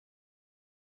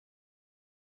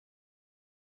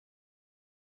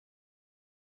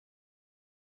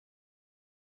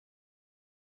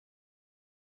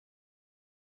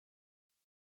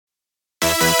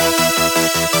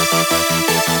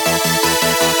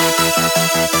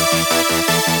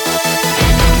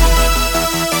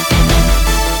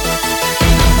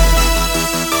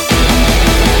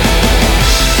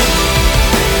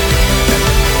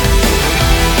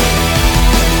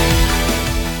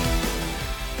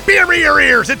Beer me your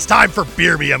ears! It's time for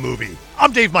Beer Me a Movie.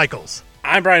 I'm Dave Michaels.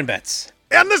 I'm Brian Betts.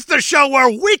 And this is the show where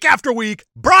week after week,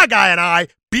 Bra Guy and I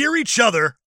beer each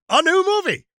other a new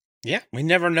movie. Yeah, we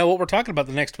never know what we're talking about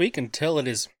the next week until it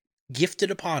is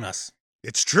gifted upon us.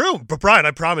 It's true. But Brian,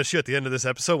 I promise you at the end of this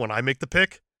episode, when I make the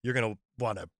pick, you're going to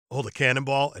want to hold a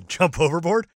cannonball and jump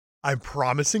overboard. I'm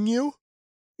promising you.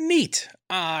 Neat.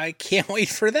 I can't wait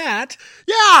for that.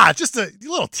 Yeah, just a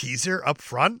little teaser up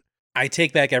front. I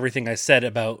take back everything I said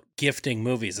about gifting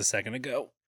movies a second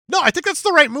ago. No, I think that's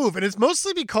the right move, and it's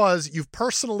mostly because you've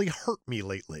personally hurt me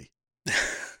lately.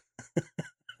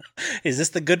 Is this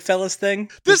the Goodfellas thing?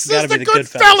 This is the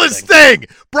Goodfellas thing!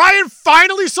 Brian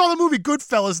finally saw the movie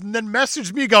Goodfellas and then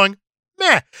messaged me going,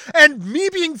 meh. And me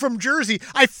being from Jersey,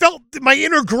 I felt my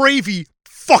inner gravy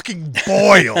fucking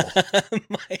boil.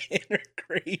 My inner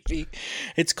gravy.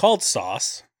 It's called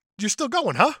sauce. You're still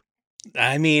going, huh?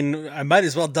 I mean, I might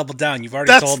as well double down. You've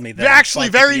already told me that. Actually,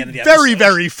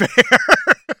 very fair.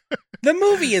 The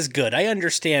movie is good. I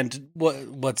understand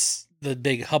what's the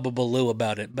big hubbubaloo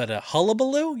about it, but a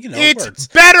hullabaloo? You know, it's words.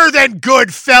 Better than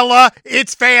good, fella.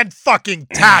 It's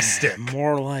fan-fucking-tastic.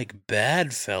 More like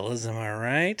bad fellas, am I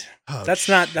right? Oh, that's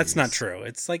not true.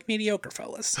 It's like mediocre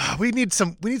fellas. We need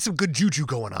some good juju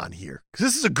going on here, because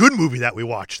this is a good movie that we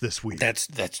watched this week. That's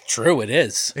true. It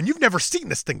is. And you've never seen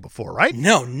this thing before, right?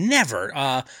 No, never.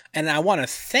 And I want to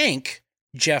thank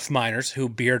Jeff Miners, who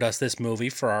beered us this movie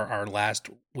for our last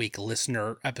week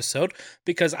listener episode,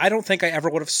 because I don't think I ever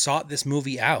would have sought this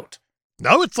movie out.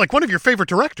 No, it's like one of your favorite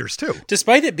directors, too.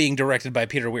 Despite it being directed by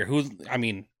Peter Weir, who, I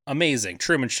mean, amazing.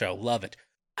 Truman Show, love it.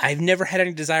 I've never had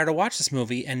any desire to watch this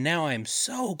movie, and now I'm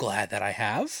so glad that I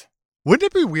have. Wouldn't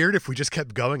it be weird if we just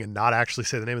kept going and not actually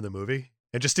say the name of the movie?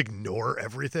 And just ignore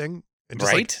everything? And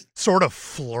just like sort of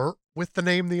flirt with the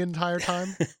name the entire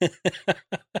time?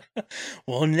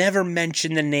 We'll never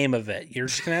mention the name of it. You're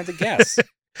just going to have to guess.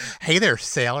 Hey there,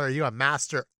 sailor. Are you a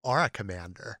master or a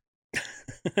commander?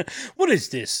 What is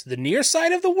this? The near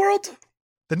side of the world?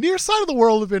 The near side of the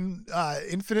world have been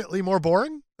infinitely more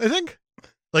boring, I think.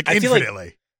 Like, I infinitely. Feel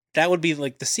like that would be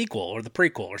like the sequel or the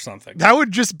prequel or something. That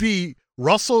would just be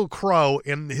Russell Crowe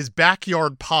in his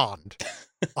backyard pond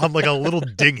on like a little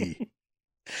dinghy.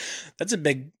 That's a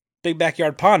big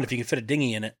backyard pond if you can fit a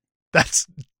dinghy in it. That's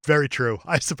very true,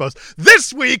 I suppose.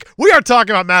 This week, we are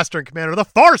talking about Master and Commander, The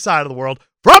Far Side of the World,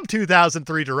 from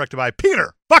 2003, directed by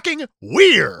Peter fucking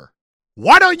Weir.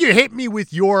 Why don't you hit me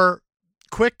with your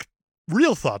quick,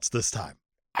 real thoughts this time?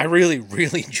 I really,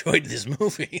 really enjoyed this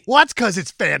movie. Well, that's because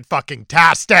it's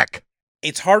fan-fucking-tastic.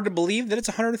 It's hard to believe that it's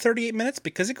 138 minutes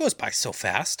because it goes by so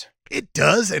fast. It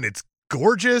does, and it's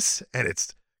gorgeous, and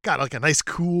it's got like a nice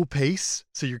cool pace,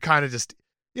 so you're kind of just,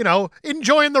 you know,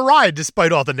 enjoying the ride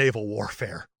despite all the naval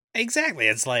warfare. Exactly.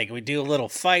 It's like we do a little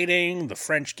fighting, the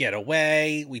French get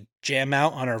away, we jam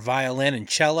out on our violin and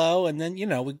cello, and then, you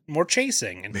know, more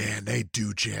chasing. And man, they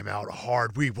do jam out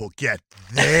hard. We will get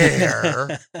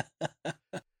there.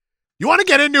 You want to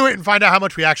get into it and find out how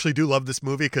much we actually do love this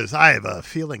movie? Because I have a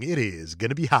feeling it is going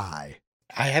to be high.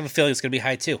 I have a feeling it's going to be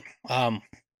high, too.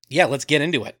 Yeah, let's get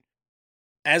into it.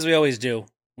 As we always do,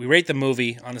 we rate the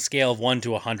movie on a scale of 1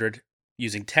 to 100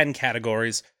 using 10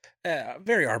 categories.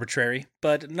 Very arbitrary,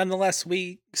 but nonetheless,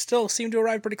 we still seem to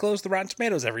arrive pretty close to Rotten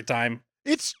Tomatoes every time.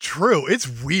 It's true. It's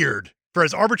weird. For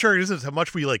as arbitrary as how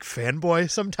much we like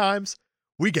fanboy sometimes,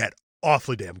 we get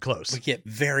awfully damn close. We get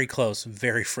very close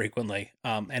very frequently.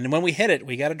 And when we hit it,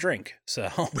 we got a drink. So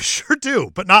we sure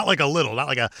do, but not like a little, not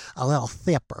like a little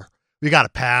thipper. We got to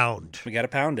pound. We got to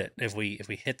pound it if we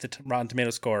hit the Rotten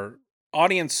Tomato score,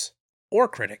 audience or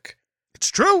critic. It's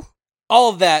true. All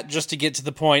of that just to get to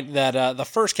the point that the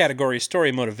first category is story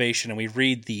and motivation, and we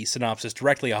read the synopsis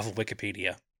directly off of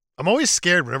Wikipedia. I'm always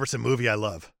scared whenever it's a movie I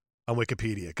love on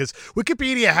Wikipedia, because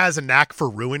Wikipedia has a knack for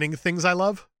ruining things I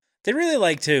love. They really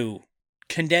like to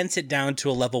condense it down to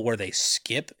a level where they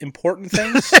skip important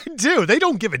things. They do. They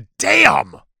don't give a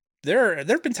damn. There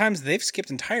have been times they've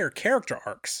skipped entire character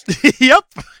arcs. Yep.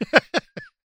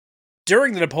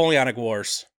 During the Napoleonic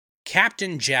Wars,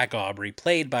 Captain Jack Aubrey,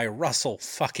 played by Russell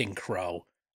fucking Crowe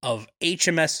of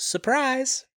HMS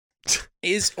Surprise,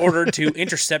 is ordered to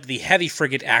intercept the heavy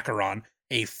frigate Acheron,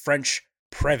 a French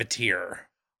privateer.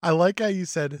 I like how you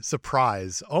said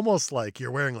surprise, almost like you're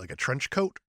wearing like a trench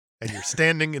coat and you're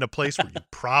standing in a place where you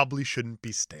probably shouldn't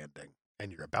be standing,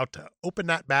 and you're about to open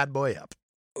that bad boy up.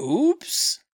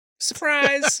 Oops.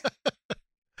 Surprise.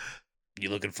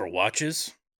 You looking for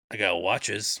watches? I got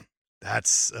watches.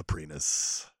 That's a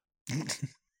Prius.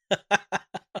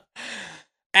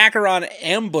 Acheron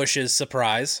ambushes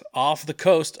Surprise off the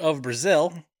coast of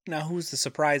Brazil. Now, who's the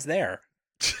surprise there?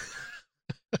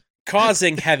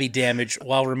 causing heavy damage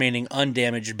while remaining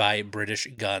undamaged by British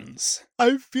guns.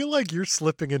 I feel like you're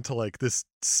slipping into like this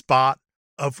spot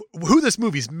of who this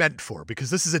movie's meant for,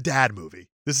 because this is a dad movie.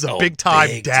 This is a big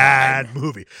time dad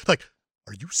movie. Like,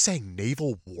 are you saying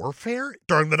naval warfare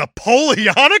during the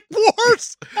Napoleonic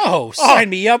Wars? Oh, sign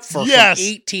me up for yes, some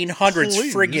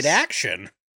 1800s frigate action.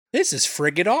 This is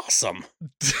frigate awesome.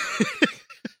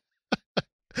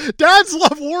 Dads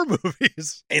love war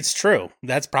movies. It's true.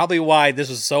 That's probably why this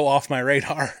was so off my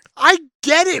radar. I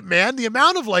get it, man. The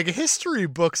amount of like history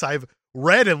books I've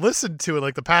read and listened to in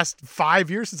like the past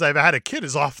 5 years since I've had a kid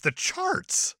is off the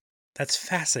charts. That's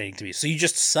fascinating to me. So you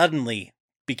just suddenly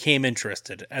became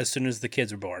interested as soon as the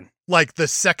kids were born. Like the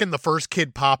second the first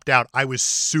kid popped out, I was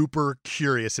super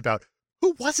curious about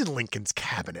who was in Lincoln's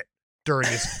cabinet during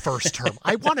his first term.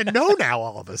 I want to know now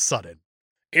all of a sudden.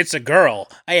 It's a girl.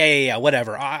 Yeah,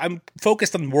 whatever. I'm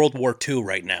focused on World War II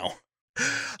right now.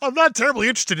 I'm not terribly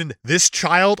interested in this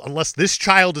child unless this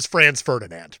child is Franz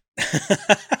Ferdinand.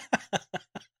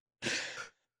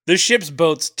 The ship's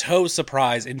boats tow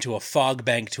Surprise into a fog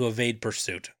bank to evade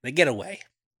pursuit. They get away.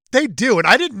 They do, and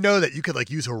I didn't know that you could like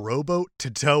use a rowboat to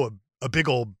tow a big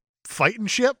old fighting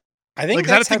ship. I think like,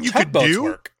 that's how you could do.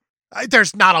 Work.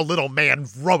 There's not a little man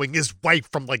rowing his wife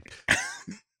from like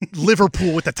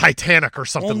Liverpool with the Titanic or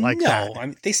something like that. I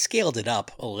mean, they scaled it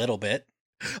up a little bit.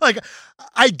 Like,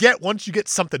 I get once you get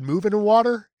something moving in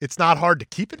water, it's not hard to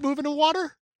keep it moving in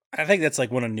water. I think that's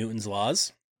like one of Newton's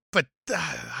laws. But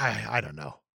I don't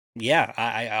know. Yeah,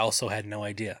 I also had no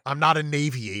idea. I'm not a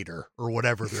naviator or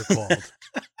whatever they're called.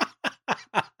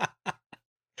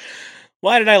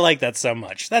 Why did I like that so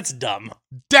much? That's dumb.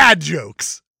 Dad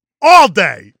jokes all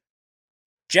day.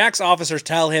 Jack's officers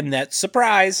tell him that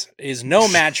Surprise is no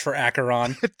match for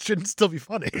Acheron. It shouldn't still be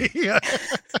funny.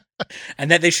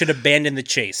 And that they should abandon the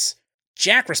chase.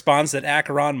 Jack responds that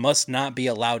Acheron must not be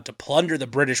allowed to plunder the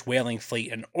British whaling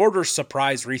fleet and orders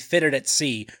Surprise refitted at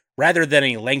sea rather than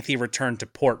a lengthy return to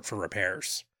port for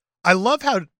repairs. I love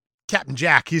how Captain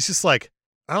Jack, he's just like,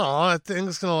 I don't know, that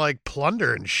thing's going to like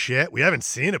plunder and shit. We haven't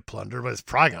seen it plunder, but it's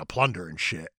probably going to plunder and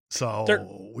shit. So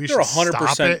we should 100%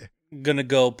 stop it. Gonna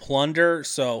go plunder,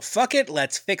 so fuck it,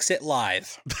 let's fix it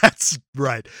live. That's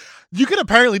right. You can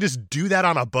apparently just do that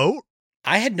on a boat?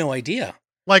 I had no idea.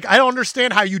 Like, I don't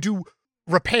understand how you do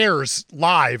repairs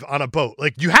live on a boat.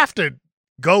 Like, you have to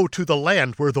go to the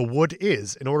land where the wood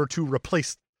is in order to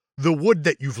replace the wood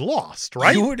that you've lost,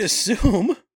 right? You would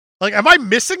assume. Like, am I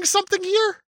missing something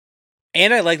here?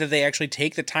 And I like that they actually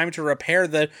take the time to repair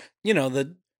the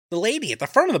lady at the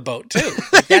front of the boat, too.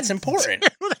 Like, that's important.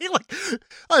 They like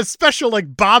a special,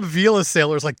 like, Bob Vila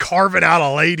sailors, like, carving out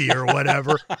a lady or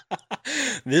whatever.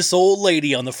 This old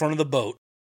lady on the front of the boat.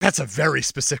 That's a very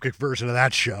specific version of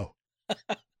that show.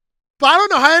 But I don't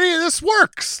know how any of this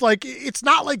works. Like, it's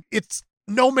not like it's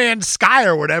No Man's Sky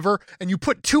or whatever, and you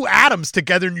put two atoms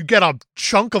together and you get a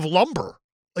chunk of lumber.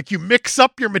 Like, you mix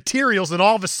up your materials and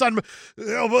all of a sudden,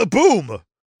 boom,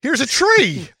 here's a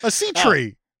tree, a sea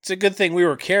tree. It's a good thing we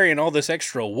were carrying all this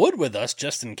extra wood with us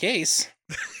just in case.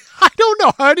 I don't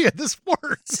know how any of this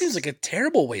works. Seems like a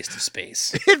terrible waste of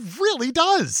space. It really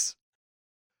does.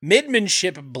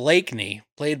 Midmanship Blakeney,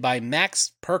 played by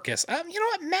Max Purkis. You know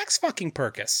what? Max fucking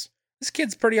Purkis. This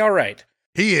kid's pretty all right.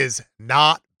 He is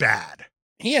not bad.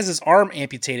 He has his arm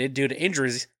amputated due to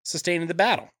injuries sustained in the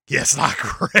battle. Yes, not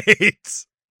great.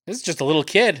 This is just a little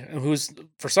kid who's,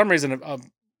 for some reason, a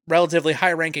relatively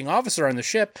high-ranking officer on the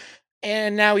ship,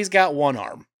 and now he's got one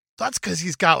arm. That's because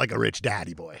he's got like a rich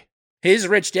daddy boy. His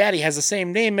rich daddy has the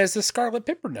same name as the Scarlet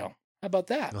Pimpernel. How about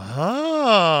that?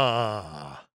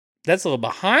 Ah. That's a little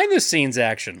behind-the-scenes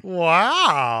action.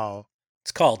 Wow.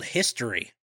 It's called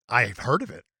History. I've heard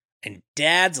of it. And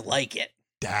dads like it.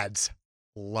 Dads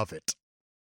love it.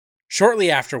 Shortly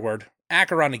afterward,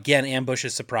 Acheron again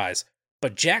ambushes Surprise,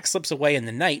 but Jack slips away in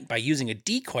the night by using a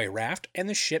decoy raft and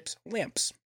the ship's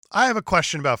lamps. I have a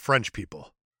question about French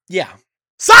people. Yeah.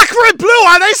 Sacre bleu,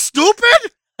 are they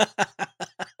stupid?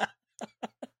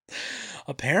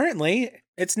 Apparently,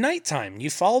 it's nighttime. You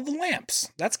follow the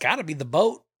lamps. That's gotta be the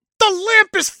boat. The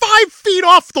lamp is 5 feet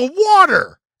off the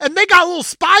water, and they got little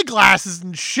spy glasses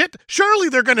and shit. Surely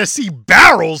they're gonna see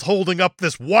barrels holding up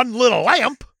this one little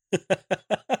lamp.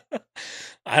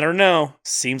 I don't know.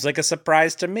 Seems like a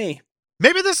surprise to me.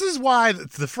 Maybe this is why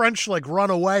the French like run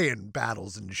away in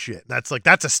battles and shit. That's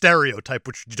a stereotype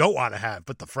which you don't want to have,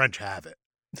 but the French have it.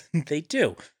 They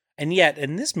do. And yet,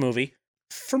 in this movie,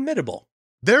 formidable.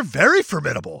 They're very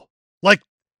formidable. Like,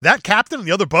 that captain in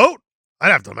the other boat,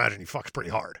 I'd have to imagine he fucks pretty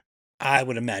hard. I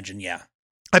would imagine, yeah.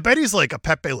 I bet he's like a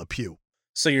Pepe Le Pew.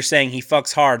 So you're saying he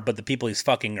fucks hard, but the people he's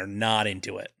fucking are not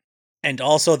into it. And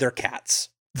also they're cats.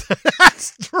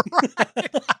 That's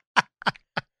right.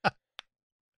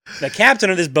 The captain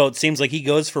of this boat seems like he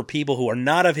goes for people who are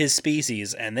not of his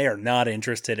species, and they are not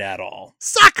interested at all.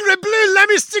 Sacre bleu, let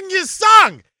me sing you a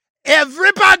song.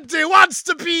 Everybody wants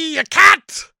to be a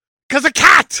cat, 'cause a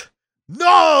cat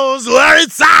knows where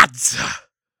it's at.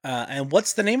 And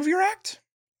what's the name of your act?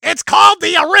 It's called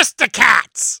the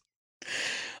Aristocats.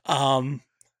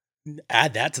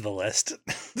 Add that to the list.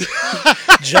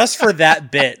 Just for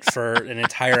that bit for an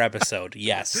entire episode,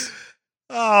 yes.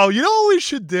 Oh, you know what we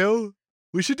should do?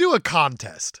 We should do a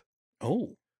contest.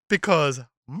 Oh. Because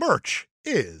merch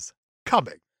is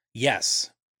coming. Yes,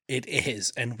 it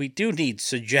is. And we do need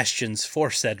suggestions for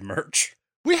said merch.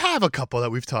 We have a couple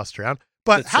that we've tossed around.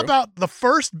 But That's how true. about the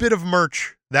first bit of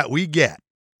merch that we get,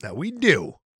 that we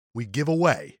give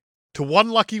away to one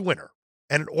lucky winner.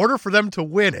 And in order for them to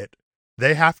win it,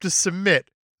 they have to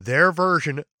submit their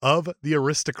version of the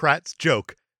Aristocrats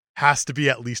joke. Has to be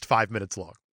at least 5 minutes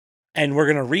long. And we're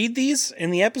going to read these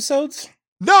in the episodes?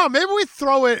 No, maybe we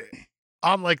throw it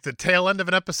on like the tail end of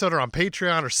an episode or on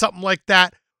Patreon or something like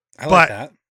that. I like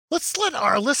that. Let's let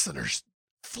our listeners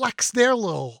flex their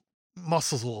little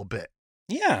muscles a little bit.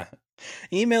 Yeah.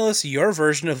 Email us your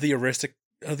version of the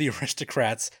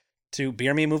Aristocrats to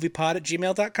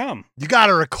beermeamoviepod@gmail.com. You got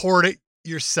to record it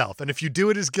yourself. And if you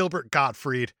do it as Gilbert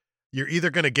Gottfried, you're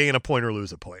either going to gain a point or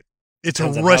lose a point. It's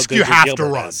Depends a on how risk good you your have to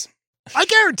Gilbert run. is. I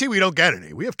guarantee we don't get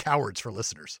any. We have cowards for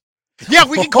listeners. Yeah,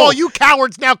 we can call you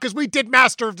cowards now because we did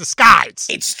Master of Disguise.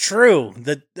 It's true.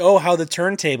 How the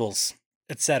turntables,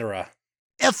 etc.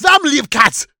 A family of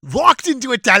cats walked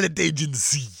into a talent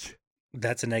agency.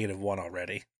 That's a -1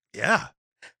 already. Yeah.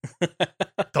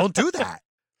 Don't do that.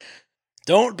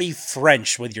 Don't be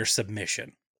French with your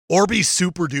submission. Or be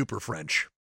super duper French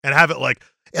and have it like,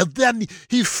 and then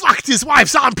he fucked his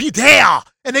wife's armpit hair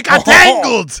and they got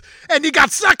tangled and he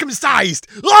got circumcised.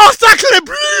 Oh, sacre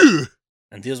bleu!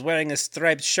 And he was wearing a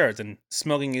striped shirt and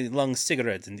smoking a long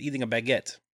cigarette and eating a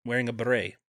baguette, wearing a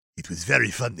beret. It was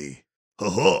very funny. Ho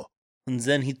ho. And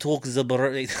then he took the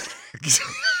beret.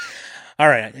 All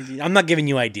right, I'm not giving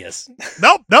you ideas.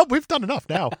 Nope, we've done enough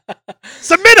now.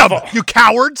 Submit them, you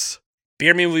cowards!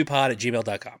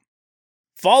 beermeamoviepod@gmail.com.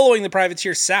 Following the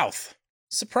privateer south,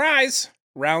 surprise,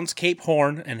 rounds Cape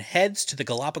Horn and heads to the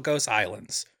Galapagos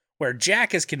Islands, where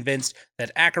Jack is convinced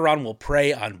that Acheron will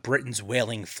prey on Britain's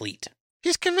whaling fleet.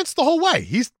 He's convinced the whole way.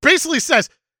 He basically says,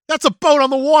 that's a boat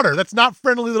on the water. That's not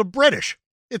friendly to the British.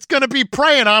 It's going to be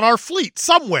preying on our fleet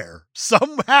somewhere,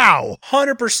 somehow.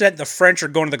 100% the French are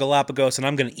going to the Galapagos, and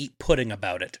I'm going to eat pudding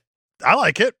about it. I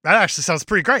like it. That actually sounds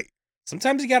pretty great.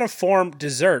 Sometimes you got to form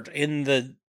dessert in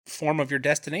the form of your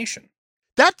destination.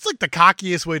 That's like the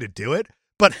cockiest way to do it.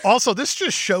 But also, this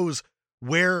just shows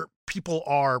where people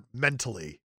are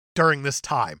mentally during this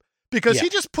time. Because he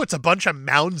just puts a bunch of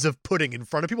mounds of pudding in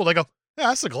front of people. They go, yeah,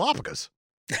 that's the Galapagos.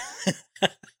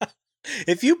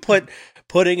 If you put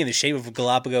pudding in the shape of a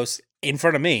Galapagos in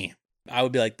front of me, I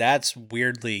would be like, that's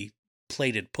weirdly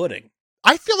plated pudding.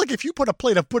 I feel like if you put a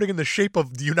plate of pudding in the shape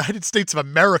of the United States of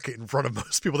America in front of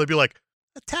most people, they'd be like,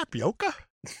 a tapioca?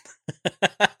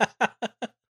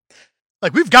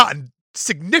 Like, we've gotten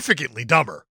significantly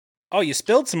dumber. Oh, you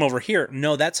spilled some over here.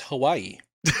 No, that's Hawaii.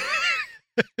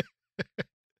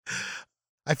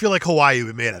 I feel like Hawaii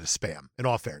would be made out of Spam, in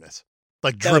all fairness.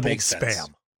 Like dribbled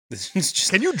Spam.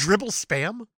 Can you dribble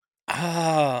Spam?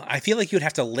 I feel like you'd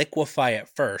have to liquefy it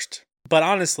first. But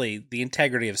honestly, the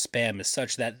integrity of Spam is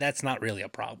such that that's not really a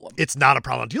problem. It's not a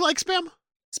problem. Do you like Spam?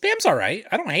 Spam's all right.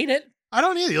 I don't hate it. I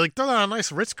don't either. You like throw that on a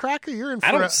nice Ritz cracker, you're in for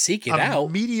I don't seek it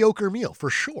out. Mediocre meal, for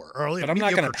sure. But I'm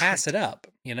not going to pass it up,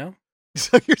 you know?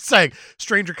 So you're saying,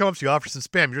 stranger comes to you, offers some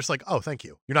Spam, you're just like, oh, thank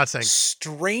you. You're not saying...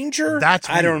 Stranger? That's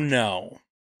weird. I don't know.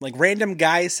 Like, random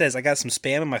guy says, I got some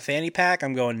Spam in my fanny pack.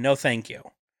 I'm going, no, thank you.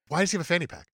 Why does he have a fanny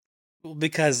pack?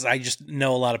 Because I just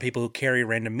know a lot of people who carry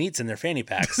random meats in their fanny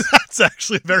packs. That's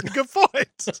actually a very good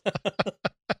point.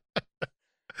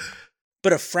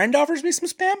 But a friend offers me some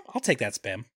Spam? I'll take that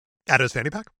Spam. Out of his fanny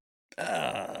pack?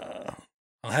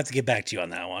 I'll have to get back to you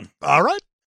on that one. All right.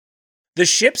 The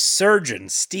ship's surgeon,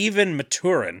 Stephen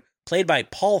Maturin, played by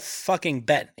Paul fucking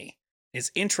Bettany,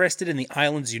 is interested in the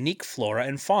island's unique flora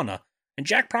and fauna, and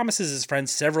Jack promises his friend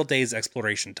several days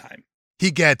exploration time.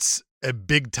 He gets a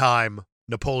big-time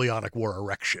Napoleonic War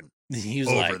erection He's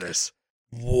over like, this.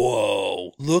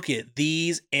 Whoa, look at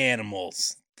these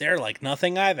animals. They're like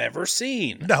nothing I've ever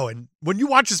seen. No, and when you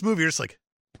watch this movie, you're just like,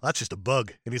 well, that's just a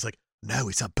bug. And he's like, no,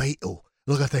 it's a beetle.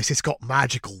 Look at this. It's got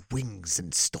magical wings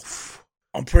and stuff.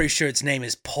 I'm pretty sure its name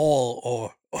is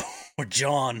Paul or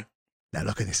John. Now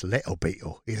look at this little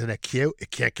beetle. Isn't it cute?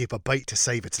 It can't keep a bite to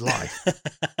save its life.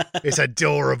 It's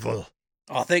adorable.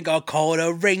 I think I'll call it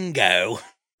a Ringo.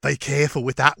 Be careful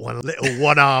with that one, little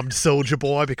one-armed soldier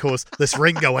boy, because this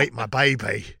Ringo ate my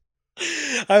baby.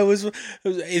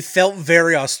 It felt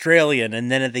very Australian,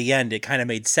 and then at the end, it kind of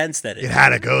made sense that it had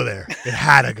to go there. It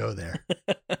had to go there.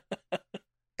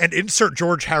 And insert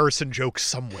George Harrison joke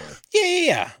somewhere.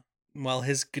 Yeah. While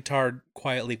his guitar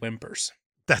quietly whimpers.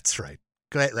 That's right.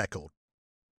 Great record.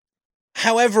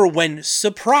 However, when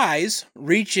Surprise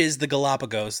reaches the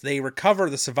Galapagos, they recover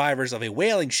the survivors of a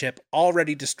whaling ship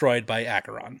already destroyed by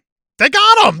Acheron. They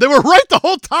got them! They were right the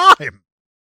whole time!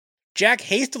 Jack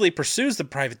hastily pursues the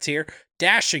privateer,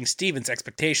 dashing Steven's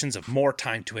expectations of more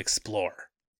time to explore.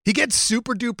 He gets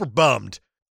super duper bummed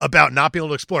about not being able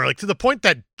to explore, like to the point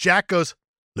that Jack goes,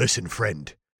 "Listen,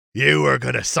 friend, you are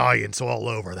gonna science all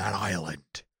over that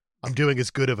island." I'm doing as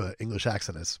good of an English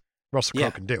accent as Russell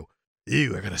Crowe can do.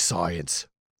 You are gonna science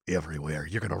everywhere.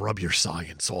 You're gonna rub your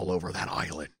science all over that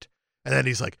island. And then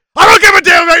he's like, "I don't give a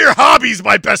damn about your hobbies,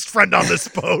 my best friend on this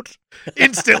boat."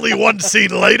 Instantly, one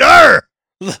scene later.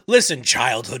 Listen,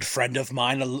 childhood friend of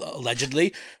mine,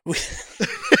 allegedly. We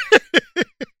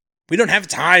don't have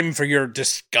time for your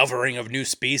discovering of new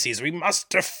species. We must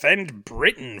defend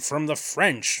Britain from the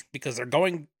French because they're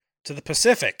going to the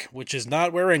Pacific, which is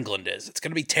not where England is. It's going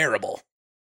to be terrible.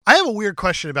 I have a weird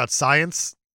question about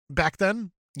science back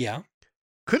then. Yeah.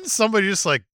 Couldn't somebody just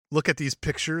like look at these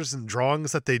pictures and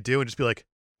drawings that they do and just be like,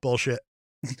 bullshit?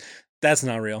 That's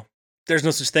not real. There's no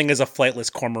such thing as a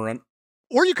flightless cormorant.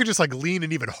 Or you could just like lean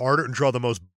in even harder and draw the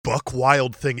most buck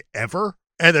wild thing ever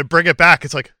and then bring it back.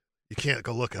 It's like, you can't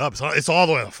go look it up. It's all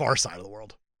the way on the far side of the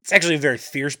world. It's actually a very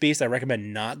fierce beast. I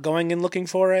recommend not going and looking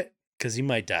for it because you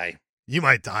might die. You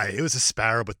might die. It was a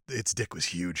sparrow, but its dick was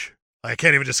huge. I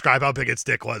can't even describe how big its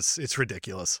dick was. It's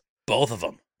ridiculous. Both of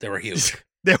them. They were huge.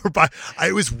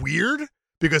 It was weird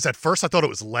because at first I thought it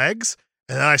was legs,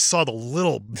 and then I saw the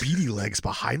little beady legs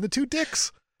behind the two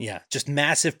dicks. Yeah, just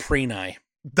massive prenai.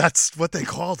 That's what they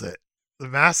called it. The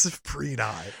massive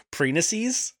prenai.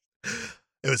 Prenuses?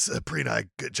 It was a prenai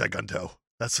giganto.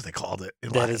 That's what they called it.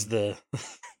 That is the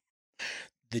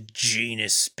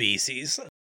genus species.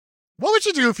 What would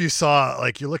you do if you saw,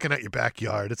 like, you're looking at your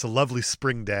backyard, it's a lovely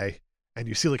spring day, and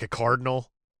you see, like, a cardinal,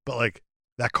 but, like,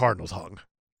 that cardinal's hung.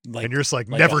 And you're just, like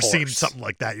never seen something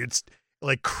like that. It's,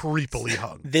 like, creepily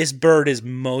hung. This bird is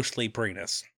mostly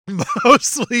Prenus.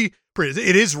 Mostly Prenus.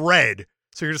 It is red.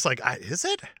 So you're just like, is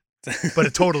it? But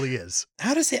it totally is.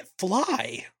 How does it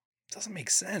fly? Doesn't make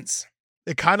sense.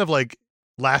 It kind of, like,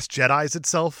 Last Jedi's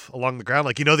itself along the ground.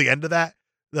 Like, you know the end of that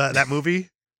movie?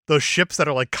 Those ships that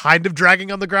are like kind of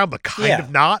dragging on the ground, but kind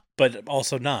of not. But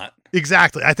also not.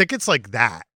 Exactly. I think it's like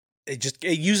that. It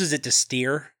uses it to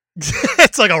steer.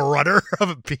 It's like a rudder of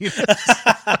a penis.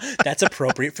 That's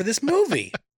appropriate for this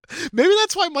movie. Maybe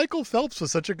that's why Michael Phelps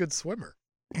was such a good swimmer.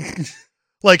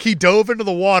 Like he dove into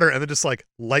the water and then just like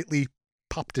lightly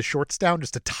popped his shorts down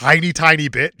just a tiny, tiny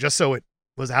bit just so it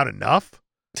was out enough.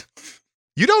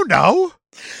 You don't know.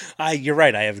 You're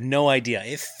right. I have no idea.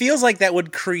 It feels like that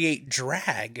would create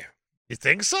drag. You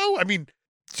think so? I mean,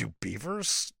 do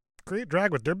beavers create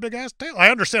drag with their big ass tail? I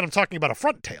understand I'm talking about a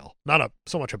front tail, not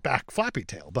so much a back flappy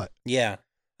tail, but yeah,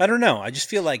 I don't know. I just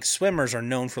feel like swimmers are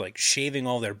known for like shaving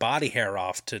all their body hair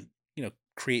off to,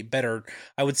 create better,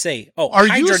 I would say, are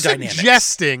you hydrodynamics.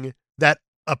 Suggesting that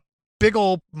a big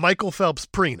old Michael Phelps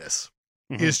penis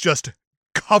is just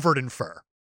covered in fur?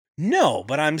 No,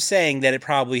 but I'm saying that it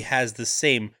probably has the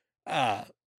same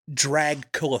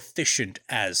drag coefficient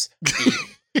as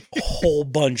a whole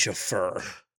bunch of fur.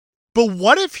 But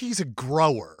what if he's a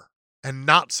grower and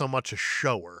not so much a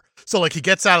shower? So, like, he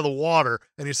gets out of the water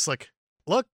and he's like,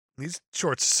 look, these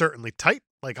shorts are certainly tight.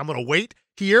 Like, I'm going to wait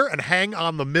here and hang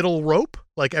on the middle rope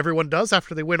like everyone does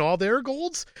after they win all their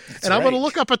golds. And I'm going to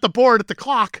look up at the board at the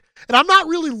clock. And I'm not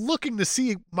really looking to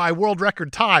see my world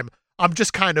record time. I'm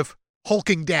just kind of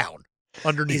hulking down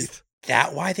underneath. Is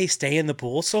that why they stay in the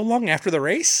pool so long after the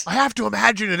race? I have to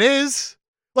imagine it is.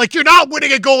 Like, you're not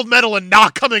winning a gold medal and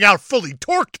not coming out fully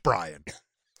torqued, Brian.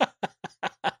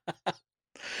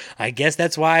 I guess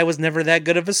that's why I was never that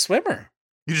good of a swimmer.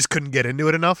 You just couldn't get into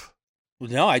it enough?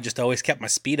 No, I just always kept my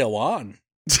Speedo on.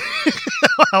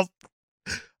 Well,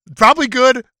 probably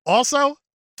good. Also,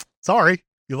 sorry,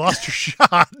 you lost your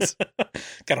shot.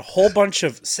 Got a whole bunch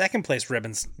of second place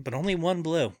ribbons, but only one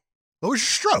blue. What was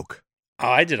your stroke? Oh,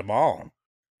 I did them all.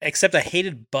 Except I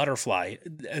hated butterfly.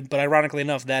 But ironically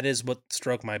enough, that is what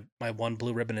stroke my one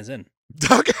blue ribbon is in.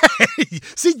 Okay.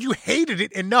 See, you hated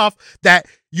it enough that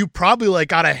you probably like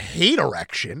got a hate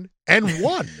erection and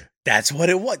won. That's what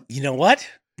it was. You know what?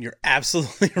 You're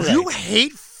absolutely right. You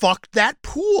hate fucked that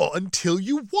pool until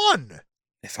you won.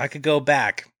 If I could go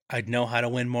back, I'd know how to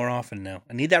win more often now.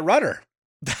 I need that rudder.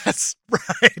 That's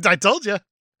right. I told you.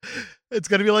 It's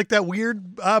going to be like that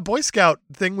weird Boy Scout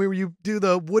thing where you do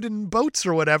the wooden boats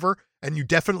or whatever, and you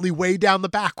definitely weigh down the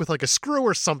back with like a screw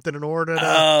or something in order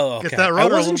to get that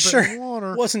rudder a little bit in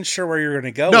water. I wasn't sure where you were going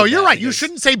to go. No, you're right. You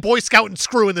shouldn't say Boy Scout and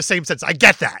screw in the same sense. I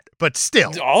get that, but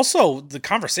still. Also, the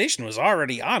conversation was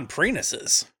already on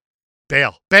penises.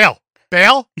 Bail out,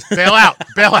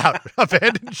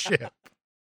 abandon ship.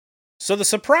 So the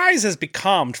surprise has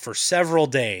becalmed for several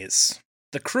days.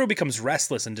 The crew becomes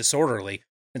restless and disorderly,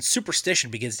 and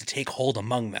superstition begins to take hold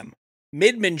among them.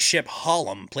 Midmanship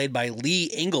Hallam, played by Lee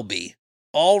Ingleby,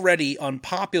 already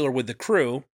unpopular with the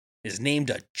crew, is named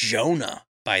a Jonah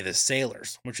by the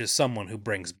sailors, which is someone who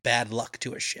brings bad luck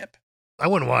to a ship. I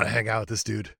wouldn't want to hang out with this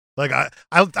dude. Like,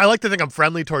 I like to think I'm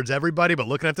friendly towards everybody, but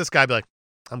looking at this guy, I'd be like,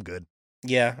 I'm good.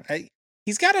 Yeah,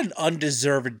 he's got an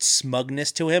undeserved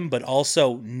smugness to him, but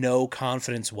also no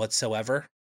confidence whatsoever.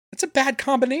 It's a bad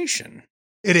combination.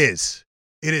 It is.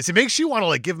 It makes you want to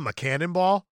like give him a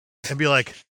cannonball and be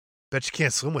like, bet you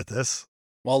can't swim with this.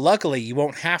 Well, luckily you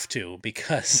won't have to,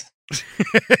 because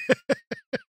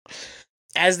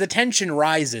as the tension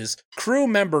rises, crew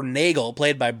member Nagel,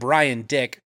 played by Brian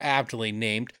Dick, aptly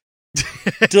named,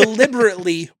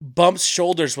 deliberately bumps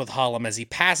shoulders with Hallam as he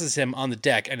passes him on the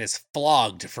deck and is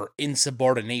flogged for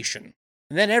insubordination.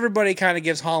 And then everybody kind of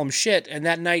gives Hallam shit, and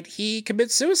that night he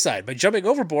commits suicide by jumping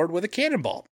overboard with a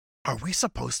cannonball. Are we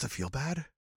supposed to feel bad?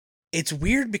 It's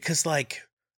weird because, like,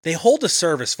 they hold a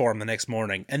service for him the next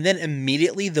morning, and then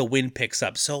immediately the wind picks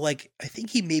up. So, like, I think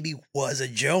he maybe was a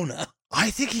Jonah. I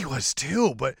think he was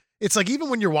too, but it's like even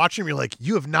when you're watching him, you're like,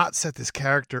 you have not set this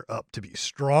character up to be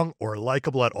strong or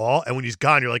likable at all. And when he's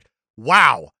gone, you're like,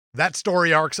 wow, that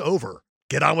story arc's over.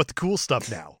 Get on with the cool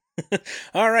stuff now.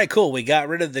 All right, cool. We got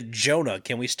rid of the Jonah.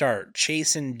 Can we start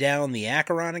chasing down the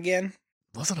Acheron again?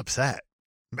 Wasn't upset.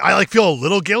 I like feel a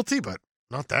little guilty, but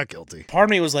not that guilty. Part of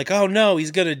me was like, oh no,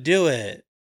 he's going to do it.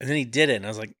 And then he did it. And I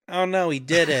was like, oh no, he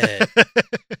did it.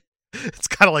 It's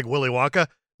kind of like Willy Wonka.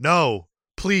 No,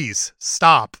 please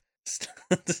stop.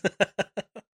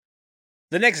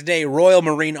 The next day, Royal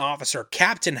Marine Officer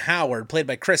Captain Howard, played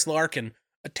by Chris Larkin,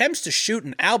 attempts to shoot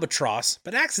an albatross,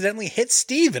 but accidentally hits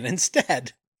Steven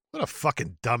instead. What a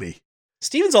fucking dummy.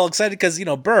 Steven's all excited because, you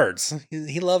know, birds.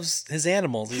 He loves his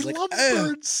animals. He's he like, loves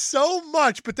birds so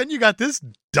much, but then you got this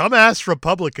dumbass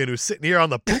Republican who's sitting here on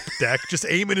the poop deck just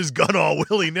aiming his gun all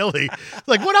willy-nilly.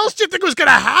 Like, what else do you think was going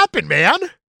to happen, man?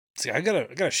 See, I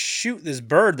gotta shoot this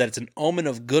bird that it's an omen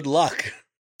of good luck.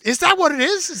 Is that what it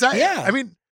is? Is that? Yeah. I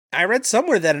mean, I read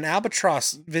somewhere that an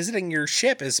albatross visiting your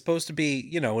ship is supposed to be,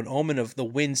 you know, an omen of the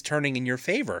winds turning in your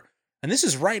favor. And this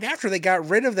is right after they got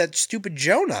rid of that stupid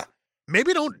Jonah.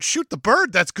 Maybe don't shoot the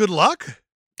bird. That's good luck.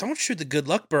 Don't shoot the good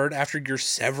luck bird after your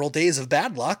several days of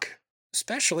bad luck.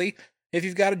 Especially if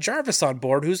you've got a Jarvis on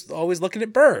board who's always looking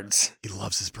at birds. He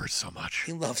loves his birds so much.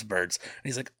 He loves birds. And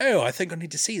he's like, oh, I think I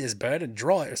need to see this bird and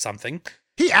draw it or something.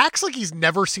 He acts like he's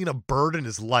never seen a bird in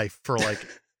his life for like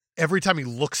every time he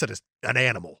looks at an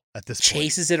animal at this point.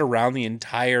 Chases it around the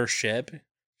entire ship.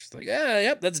 Just like, yeah,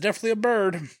 yep, that's definitely a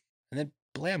bird. And then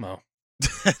blammo.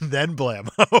 And then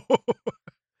blammo.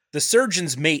 The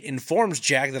surgeon's mate informs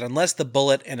Jack that unless the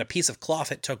bullet and a piece of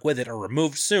cloth it took with it are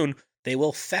removed soon, they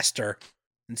will fester,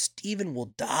 and Steven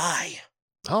will die.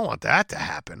 I don't want that to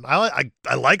happen. I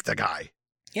like the guy.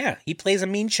 Yeah, he plays a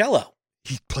mean cello.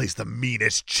 He plays the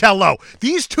meanest cello.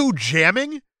 These two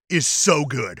jamming is so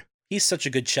good. He's such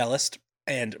a good cellist.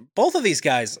 And both of these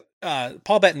guys,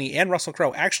 Paul Bettany and Russell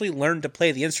Crowe, actually learned to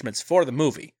play the instruments for the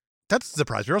movie. That's a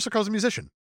surprise. Russell Crowe's a musician.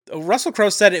 Russell Crowe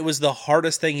said it was the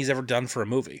hardest thing he's ever done for a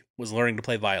movie, was learning to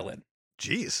play violin.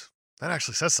 Jeez, that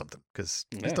actually says something, because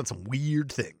he's done some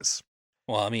weird things.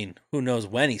 Well, I mean, who knows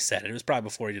when he said it. It was probably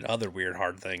before he did other weird,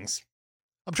 hard things.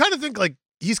 I'm trying to think, like,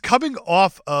 he's coming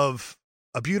off of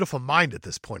A Beautiful Mind at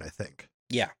this point, I think.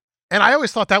 Yeah. And I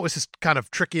always thought that was his kind of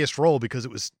trickiest role because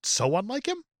it was so unlike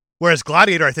him. Whereas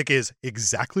Gladiator, I think, is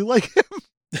exactly like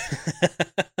him.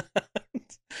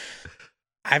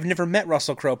 I've never met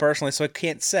Russell Crowe personally, so I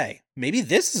can't say. Maybe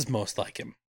this is most like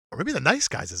him. Or maybe The Nice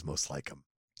Guys is most like him.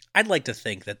 I'd like to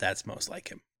think that that's most like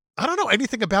him. I don't know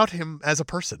anything about him as a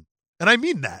person. And I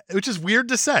mean that, which is weird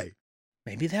to say.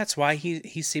 Maybe that's why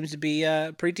he seems to be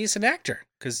a pretty decent actor,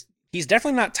 because he's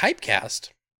definitely not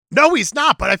typecast. No, he's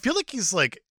not, but I feel like he's,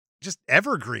 like, just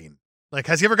evergreen. Like,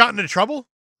 has he ever gotten into trouble?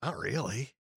 Not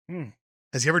really.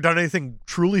 Has he ever done anything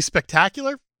truly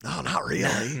spectacular? No, not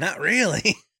really. Not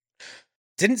really.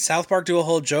 Didn't South Park do a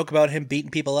whole joke about him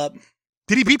beating people up?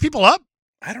 Did he beat people up?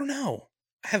 I don't know.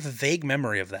 I have a vague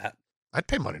memory of that. I'd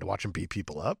pay money to watch him beat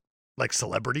people up. Like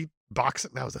celebrity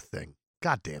boxing, that was a thing.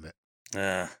 God damn it.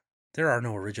 There are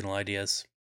no original ideas.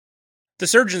 The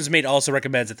surgeon's mate also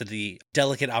recommends that the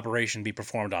delicate operation be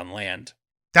performed on land.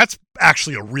 That's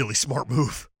actually a really smart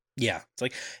move. Yeah. It's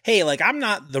like, hey, like, I'm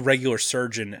not the regular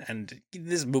surgeon, and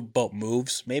this boat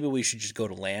moves. Maybe we should just go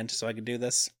to land so I can do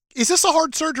this. Is this a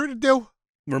hard surgery to do?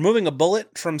 Removing a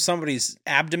bullet from somebody's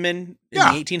abdomen in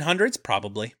the 1800s?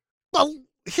 Probably. Well,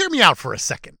 hear me out for a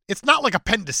second. It's not like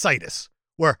appendicitis,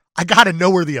 where I gotta know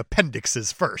where the appendix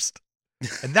is first.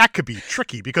 And that could be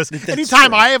tricky, because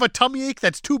anytime I have a tummy ache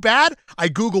that's too bad, I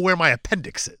Google where my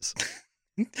appendix is.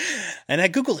 And I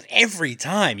Google it every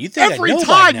time. You think every I know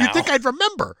time by now. you think I'd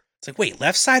remember. It's like, wait,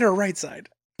 left side or right side?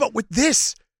 But with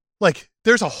this, like,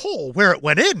 there's a hole where it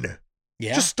went in.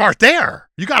 Yeah. Just start there.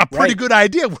 You got a pretty good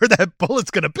idea where that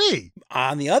bullet's going to be.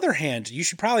 On the other hand, you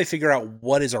should probably figure out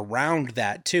what is around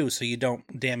that, too, so you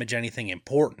don't damage anything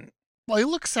important. Well, he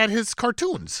looks at his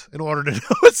cartoons in order to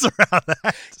know what's around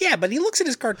that. Yeah, but he looks at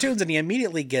his cartoons and he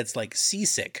immediately gets, like,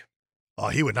 seasick. Oh,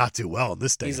 he would not do well in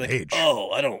this day and age. Oh,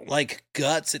 I don't like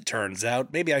guts, it turns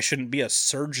out. Maybe I shouldn't be a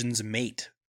surgeon's mate.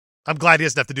 I'm glad he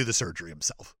doesn't have to do the surgery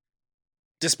himself.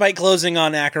 Despite closing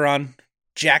on Acheron,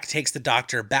 Jack takes the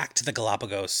doctor back to the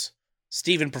Galapagos.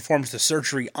 Stephen performs the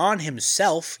surgery on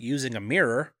himself using a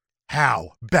mirror.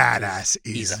 How badass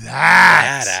is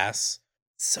that? Badass.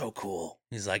 So cool.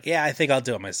 He's like, yeah, I think I'll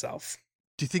do it myself.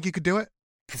 Do you think you could do it?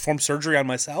 Perform surgery on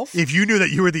myself? If you knew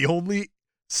that you were the only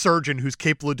surgeon who's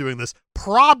capable of doing this,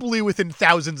 probably within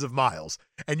thousands of miles,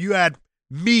 and you had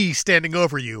me standing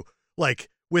over you, like,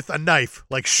 with a knife,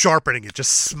 like, sharpening it,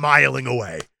 just smiling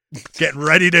away, getting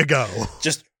ready to go.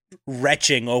 Just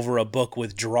retching over a book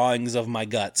with drawings of my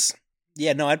guts.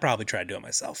 Yeah, no, I'd probably try to do it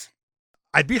myself.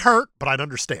 I'd be hurt, but I'd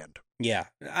understand. Yeah.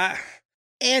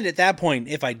 And at that point,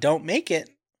 if I don't make it,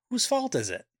 whose fault is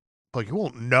it? Well, you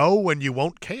won't know and you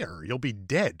won't care. You'll be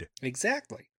dead.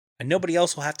 Exactly. And nobody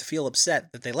else will have to feel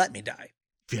upset that they let me die.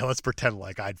 Yeah, let's pretend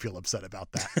like I'd feel upset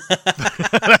about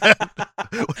that.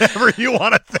 Whatever you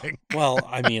want to think. Well,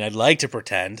 I mean, I'd like to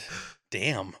pretend.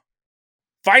 Damn.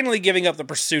 Finally giving up the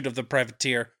pursuit of the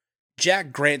privateer,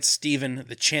 Jack grants Stephen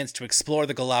the chance to explore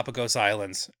the Galapagos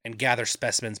Islands and gather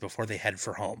specimens before they head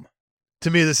for home. To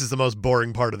me, this is the most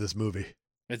boring part of this movie.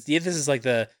 This is like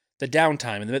the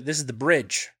downtime, and this is the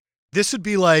bridge. This would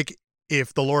be like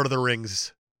if the Lord of the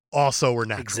Rings also were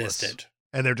naturalists. Existed.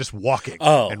 And they're just walking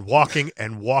and walking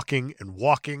and walking and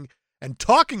walking and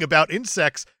talking about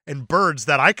insects and birds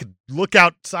that I could look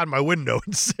outside my window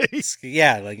and see.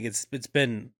 Yeah, like it's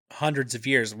been hundreds of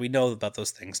years. We know about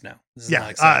those things now. This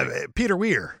is Peter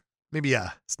Weir. Maybe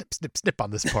snip, snip, snip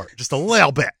on this part. Just a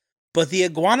little bit. But the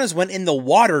iguanas went in the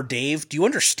water, Dave. Do you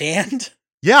understand?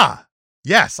 Yeah.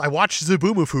 Yes, I watched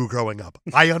Zubumafu growing up.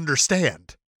 I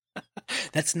understand.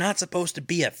 That's not supposed to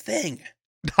be a thing.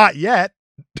 Not yet.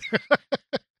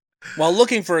 While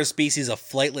looking for a species of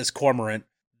flightless cormorant,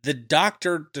 the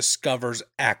doctor discovers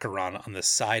Acheron on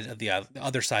the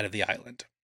other side of the island.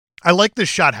 I like this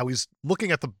shot, how he's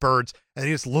looking at the birds, and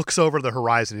he just looks over the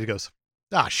horizon, and he goes,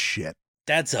 ah, shit.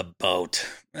 That's a boat.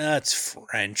 That's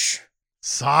French.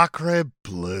 Sacre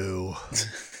bleu.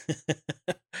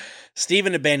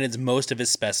 Stephen abandons most of his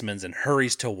specimens and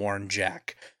hurries to warn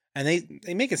Jack. And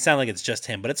they make it sound like it's just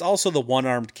him, but it's also the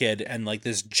one-armed kid and like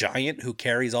this giant who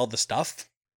carries all the stuff.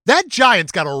 That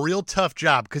giant's got a real tough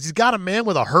job because he's got a man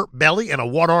with a hurt belly and a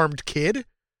one-armed kid.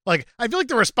 Like, I feel like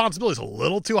the responsibility's a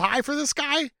little too high for this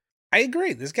guy. I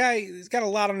agree. This guy, he's got a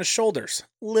lot on his shoulders.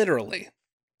 Literally.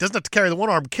 Doesn't have to carry the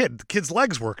one-armed kid. The kid's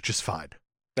legs work just fine.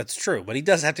 That's true, but he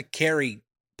does have to carry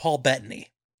Paul Bettany.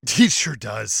 He sure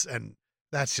does, and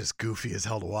that's just goofy as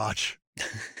hell to watch.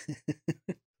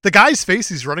 The guy's face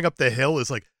he's running up the hill is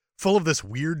like full of this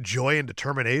weird joy and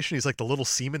determination. He's like the little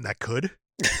seaman that could.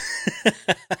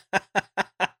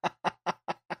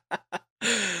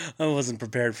 I wasn't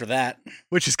prepared for that.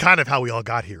 Which is kind of how we all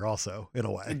got here also, in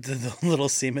a way. The little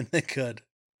seaman that could.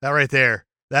 That right there,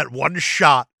 that one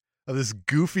shot of this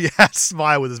goofy-ass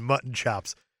smile with his mutton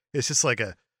chops, it's just like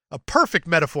a perfect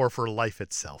metaphor for life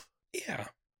itself. Yeah.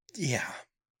 Yeah.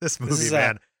 This movie,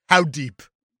 man, how deep.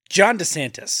 John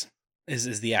DeSantis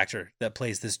is the actor that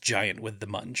plays this giant with the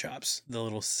mutton chops, the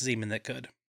little seaman that could.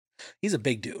 He's a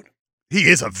big dude. He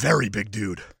is a very big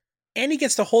dude. And he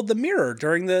gets to hold the mirror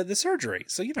during the surgery.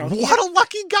 So, you know. What a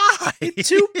lucky guy.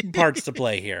 2 parts to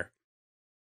play here.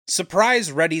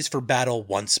 Surprise readies for battle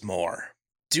once more.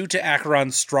 Due to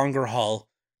Acheron's stronger hull,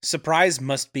 Surprise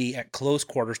must be at close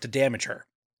quarters to damage her.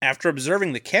 After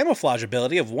observing the camouflage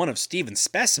ability of one of Stephen's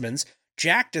specimens,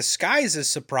 Jack disguises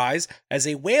Surprise as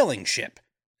a whaling ship.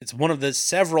 It's one of the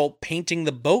several painting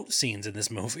the boat scenes in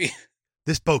this movie.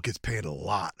 This boat gets painted a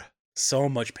lot. So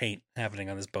much paint happening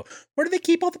on this boat. Where do they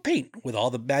keep all the paint with all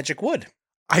the magic wood?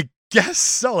 I guess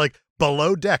so. Like,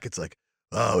 below deck, it's like,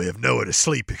 oh, we have nowhere to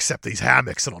sleep except these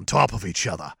hammocks and on top of each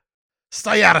other.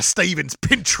 Stay out of Steven's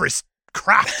Pinterest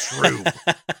craft room.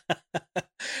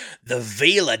 The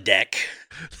Vela deck.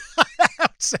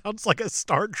 That sounds like a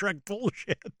Star Trek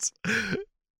bullshit.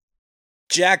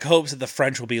 Jack hopes that the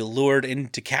French will be lured in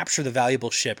to capture the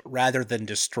valuable ship rather than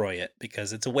destroy it,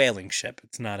 because it's a whaling ship.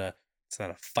 It's not a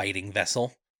fighting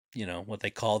vessel. You know what they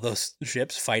call those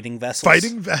ships? Fighting vessels.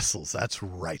 Fighting vessels, that's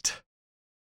right.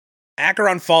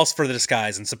 Acheron falls for the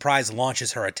disguise and Surprise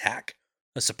launches her attack.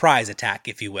 A surprise attack,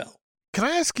 if you will. Can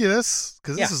I ask you this?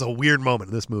 Because this is a weird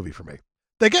moment in this movie for me.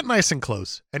 They get nice and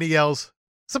close, and he yells,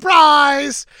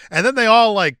 "Surprise!" And then they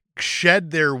all, like,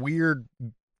 shed their weird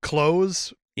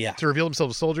clothes to reveal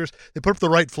themselves as soldiers. They put up the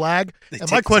right flag.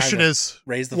 And my question is,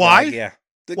 raise the why? Flag, yeah.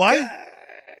 Why?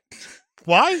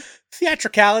 Why?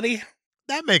 Theatricality.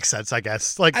 That makes sense, I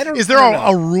guess. Like, I don't is there know.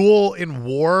 a rule in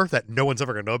war that no one's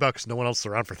ever going to know about because no one else is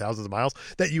around for thousands of miles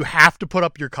that you have to put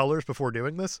up your colors before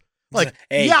doing this? Like,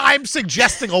 hey. Yeah, I'm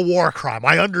suggesting a war crime.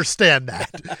 I understand that.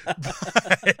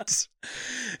 But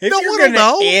if you're going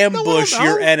to ambush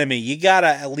your enemy, you got to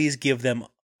at least give them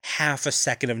half a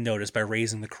second of notice by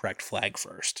raising the correct flag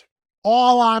first.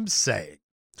 All I'm saying,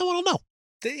 no one will know.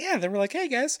 They were like, hey,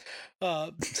 guys,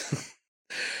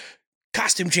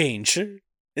 costume change.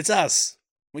 It's us.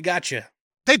 We got you.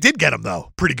 They did get him,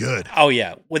 though. Pretty good. Oh,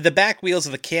 yeah. With the back wheels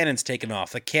of the cannons taken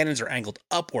off, the cannons are angled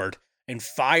upward and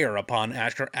fire upon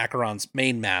Acheron's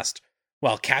mainmast,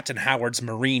 while Captain Howard's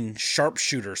marine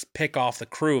sharpshooters pick off the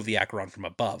crew of the Acheron from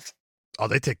above. Oh,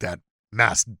 they take that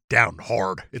mast down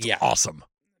hard. It's awesome.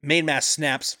 Mainmast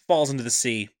snaps, falls into the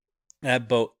sea. That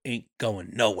boat ain't going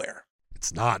nowhere.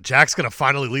 It's not. Jack's going to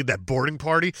finally lead that boarding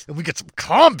party, and we get some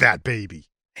combat, baby.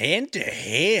 Hand to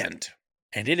hand.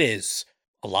 And it is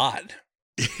a lot.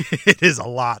 It is a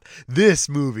lot. This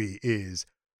movie is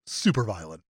super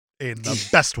violent in the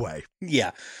best way.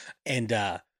 Yeah. And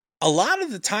a lot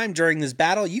of the time during this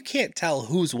battle, you can't tell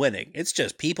who's winning. It's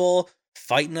just people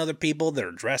fighting other people that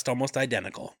are dressed almost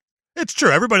identical. It's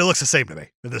true. Everybody looks the same to me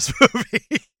in this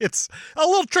movie. It's a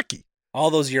little tricky. All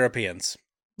those Europeans.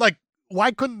 Like,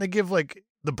 why couldn't they give, like,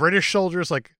 the British soldiers,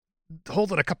 like,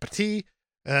 holding a cup of tea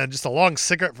and just a long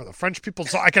cigarette for the French people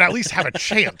so I can at least have a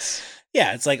chance?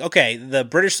 Yeah, it's like, okay, the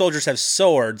British soldiers have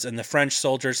swords and the French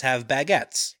soldiers have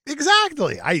baguettes.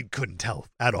 Exactly. I couldn't tell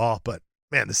at all, but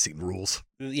man, this scene rules.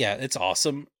 Yeah, it's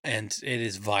awesome, and it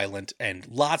is violent, and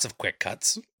lots of quick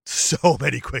cuts. So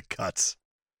many quick cuts.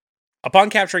 Upon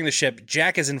capturing the ship,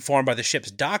 Jack is informed by the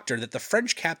ship's doctor that the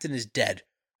French captain is dead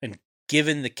and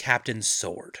given the captain's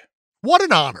sword. What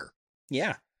an honor.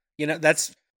 Yeah. You know,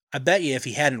 I bet you if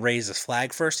he hadn't raised his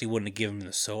flag first, he wouldn't have given him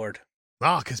the sword.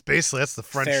 Oh, because basically that's the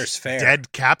French fair.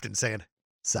 dead captain saying,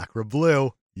 Sacre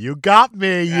Bleu, you got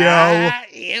me, yo.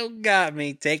 You got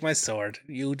me. Take my sword.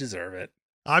 You deserve it.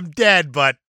 I'm dead,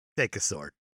 but take a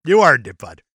sword. You earned it,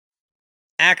 bud.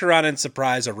 Acheron and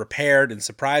Surprise are repaired, and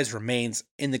Surprise remains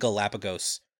in the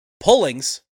Galapagos.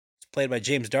 Pullings, played by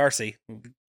James Darcy.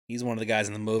 He's one of the guys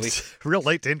in the movie. It's real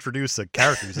late to introduce the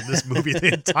characters in this movie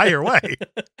the entire way.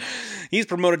 He's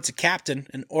promoted to captain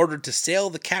and ordered to sail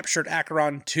the captured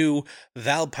Acheron to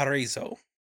Valparaiso.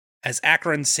 As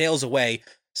Acheron sails away,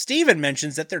 Stephen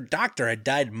mentions that their doctor had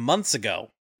died months ago.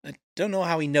 I don't know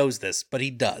how he knows this, but he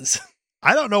does.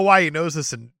 I don't know why he knows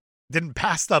this and didn't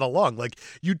pass that along. Like,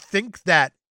 you'd think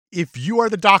that if you are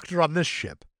the doctor on this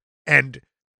ship and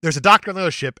there's a doctor on the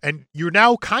other ship and you're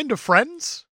now kind of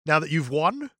friends now that you've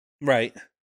won. Right.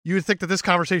 You would think that this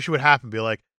conversation would happen. Be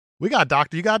like, we got a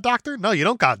doctor. You got a doctor? No, you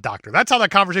don't got a doctor. That's how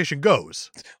that conversation goes.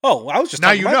 Oh, I was just now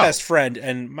talking to my best friend,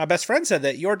 and my best friend said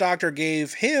that your doctor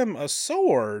gave him a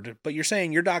sword, but you're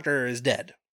saying your doctor is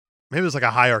dead. Maybe it's like a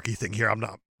hierarchy thing here I'm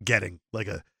not getting. Like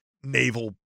a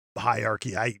naval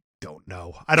hierarchy. I don't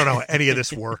know. I don't know how any of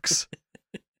this works.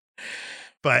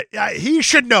 But he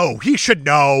should know. He should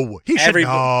know. He should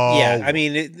know. Yeah, I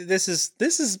mean, this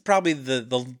is probably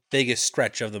the biggest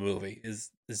stretch of the movie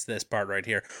is this part right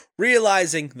here.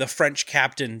 Realizing the French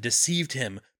captain deceived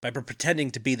him by pretending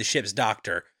to be the ship's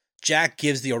doctor, Jack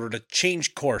gives the order to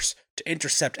change course to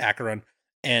intercept Acheron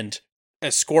and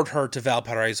escort her to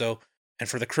Valparaiso and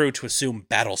for the crew to assume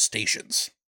battle stations.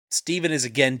 Stephen is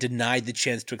again denied the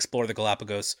chance to explore the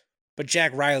Galapagos, but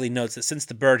Jack Riley notes that since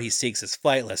the bird he seeks is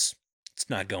flightless, it's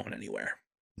not going anywhere.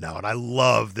 No, and I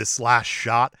love this last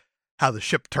shot, how the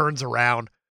ship turns around,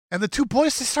 and the two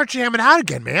boys just start jamming out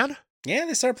again, man. Yeah,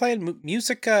 they start playing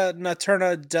Musica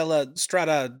Notturna della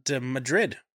Strada de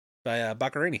Madrid by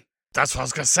Boccherini. That's what I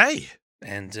was going to say.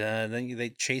 And then they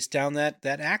chase down that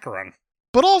Acheron.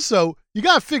 But also, you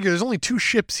got to figure there's only 2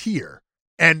 ships here.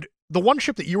 And the one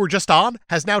ship that you were just on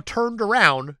has now turned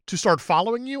around to start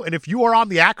following you. And if you are on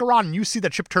the Acheron and you see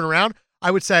that ship turn around,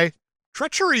 I would say,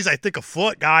 treachery's, I think,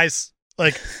 afoot, guys.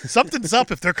 Like, something's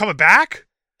up if they're coming back.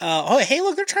 Hey,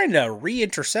 look, they're trying to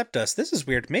re-intercept us. This is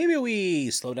weird. Maybe we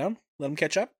slow down, let them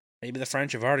catch up. Maybe the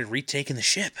French have already retaken the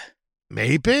ship.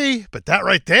 Maybe, but that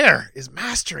right there is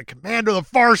Master and Commander of the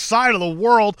Far Side of the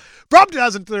World. From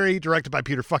 2003, directed by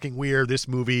Peter fucking Weir. This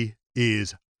movie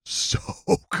is so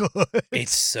good.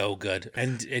 It's so good.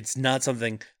 And it's not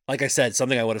something, like I said,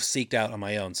 something I would have seeked out on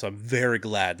my own. So I'm very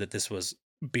glad that this was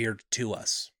beered to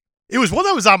us. It was one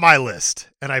that was on my list,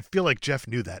 and I feel like Jeff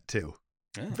knew that too.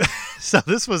 Oh. So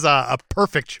this was a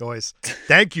perfect choice.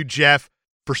 Thank you, Jeff.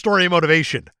 For story and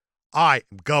motivation, I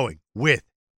am going with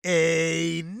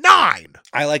a 9.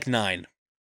 I like 9.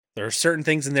 There are certain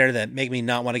things in there that make me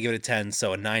not want to give it a 10,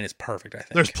 so a 9 is perfect, I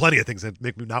think. There's plenty of things that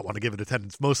make me not want to give it a 10.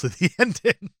 It's mostly the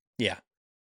ending. Yeah.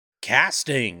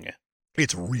 Casting.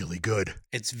 It's really good.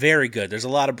 It's very good. There's a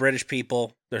lot of British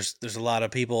people. There's a lot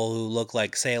of people who look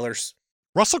like sailors.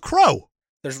 Russell Crowe.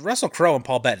 There's Russell Crowe and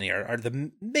Paul Bettany are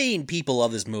the main people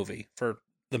of this movie for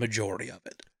the majority of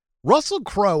it. Russell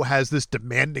Crowe has this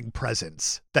demanding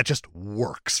presence that just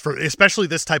works for especially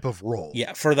this type of role.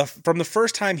 Yeah, from the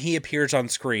first time he appears on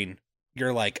screen,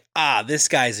 you're like, this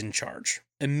guy's in charge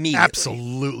immediately.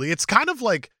 Absolutely. It's kind of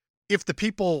like if the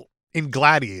people in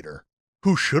Gladiator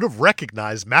who should have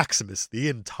recognized Maximus the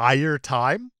entire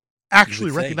time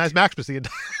actually recognized Maximus the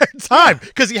entire time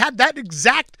because he had that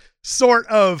exact sort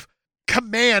of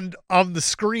command on the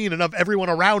screen and of everyone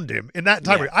around him in that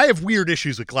time. Yeah. I have weird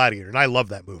issues with Gladiator, and I love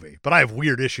that movie, but I have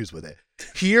weird issues with it.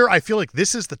 Here, I feel like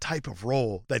this is the type of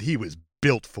role that he was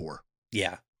built for.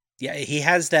 Yeah. Yeah, he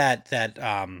has that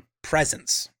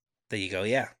presence that you go,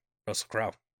 yeah, Russell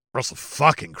Crowe. Russell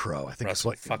fucking Crowe, I think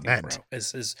Russell that's what fucking meant. Crowe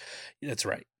is that's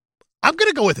right. I'm going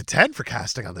to go with a 10 for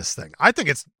casting on this thing. I think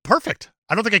it's perfect.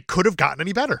 I don't think it could have gotten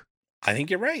any better. I think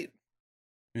you're right.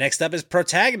 Next up is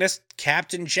protagonist,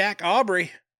 Captain Jack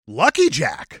Aubrey. Lucky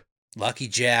Jack. Lucky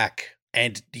Jack.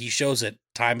 And he shows it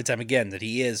time and time again that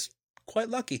he is quite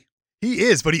lucky. He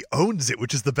is, but he owns it,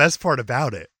 which is the best part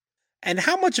about it. And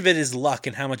how much of it is luck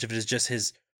and how much of it is just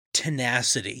his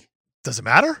tenacity? Does it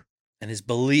matter? And his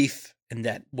belief in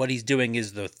that what he's doing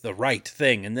is the right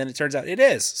thing. And then it turns out it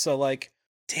is. So, like,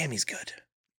 damn, he's good.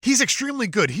 He's extremely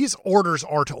good. His orders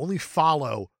are to only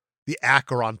follow the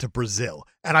Acheron to Brazil.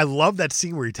 And I love that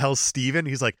scene where he tells Steven,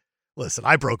 he's like, listen,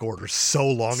 I broke orders so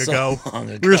long ago.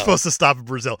 We were supposed to stop in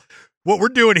Brazil. What we're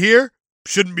doing here,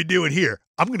 shouldn't be doing here.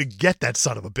 I'm going to get that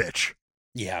son of a bitch.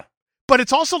 Yeah. But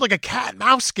it's also like a cat and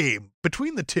mouse game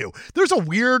between the two. There's a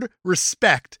weird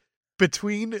respect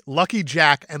between Lucky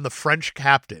Jack and the French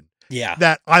captain. Yeah.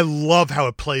 That I love how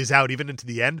it plays out even into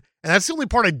the end. And that's the only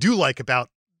part I do like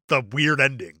about the weird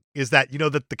ending is that, you know,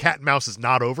 that the cat and mouse is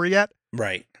not over yet.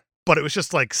 Right. But it was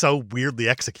just like so weirdly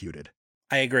executed.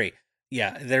 I agree.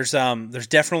 Yeah, there's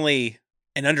definitely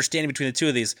an understanding between the two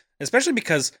of these, especially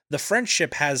because the French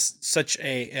ship has such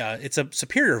it's a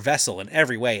superior vessel in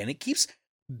every way, and it keeps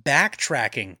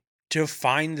backtracking to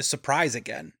find the surprise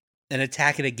again and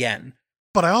attack it again.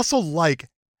 But I also like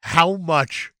how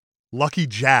much Lucky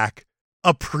Jack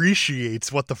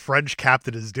appreciates what the French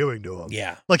captain is doing to him.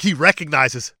 Yeah. Like he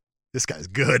recognizes, this guy's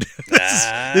good. This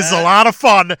is a lot of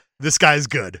fun. This guy's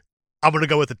good. I'm going to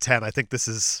go with a 10. I think this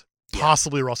is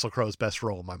possibly Russell Crowe's best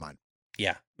role in my mind.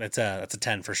 Yeah, that's a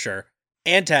 10 for sure.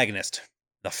 Antagonist,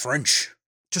 the French.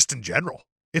 Just in general.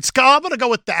 I'm going to go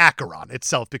with the Acheron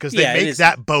itself because they make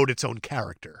that boat its own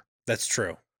character. That's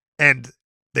true. And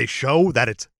they show that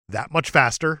it's that much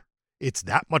faster. It's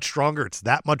that much stronger. It's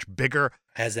that much bigger.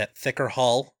 Has that thicker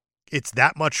hull. It's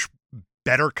that much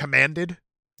better commanded.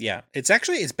 Yeah, it's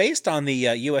based on the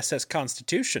USS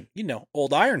Constitution. You know,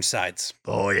 old Ironsides.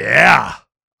 Oh, yeah.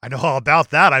 I know all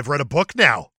about that. I've read a book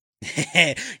now.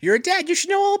 You're a dad. You should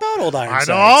know all about old Ironsides.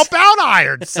 I know all about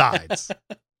Ironsides.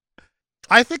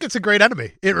 I think it's a great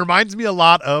enemy. It reminds me a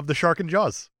lot of the shark in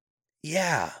Jaws.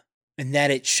 Yeah. And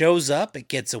that it shows up, it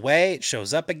gets away, it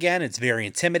shows up again. It's very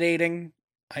intimidating.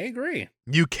 I agree.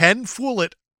 You can fool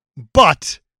it,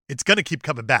 but it's going to keep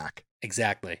coming back.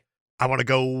 Exactly. I want to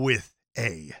go with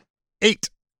a 8.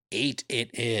 8 it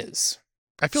is.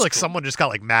 I feel like someone just got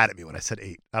like mad at me when I said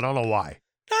 8. I don't know why.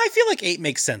 No, I feel like 8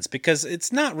 makes sense because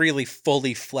it's not really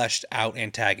fully fleshed out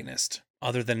antagonist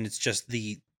other than it's just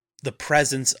the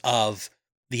presence of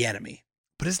the enemy.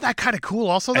 But isn't that kind of cool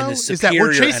also, though? Is that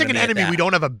we're chasing an enemy we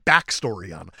don't have a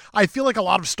backstory on. I feel like a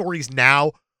lot of stories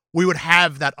now, we would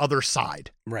have that other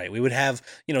side. Right. We would have,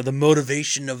 the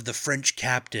motivation of the French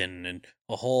captain and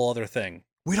a whole other thing.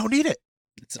 We don't need it.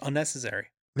 It's unnecessary.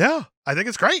 Yeah, I think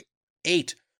it's great.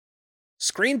 8.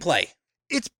 Screenplay.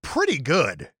 It's pretty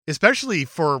good, especially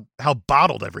for how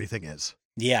bottled everything is.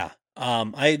 Yeah,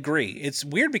 I agree. It's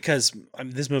weird because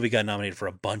this movie got nominated for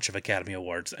a bunch of Academy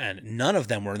Awards, and none of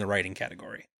them were in the writing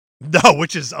category. No,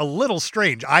 which is a little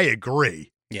strange. I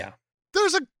agree. Yeah.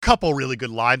 There's a couple really good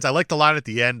lines. I like the line at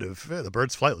the end of the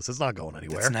bird's flightless. It's not going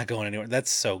anywhere. It's not going anywhere.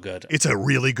 That's so good. It's a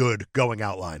really good going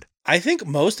out line. I think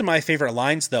most of my favorite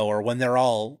lines, though, are when they're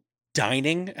all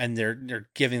dining and they're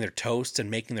giving their toasts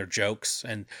and making their jokes.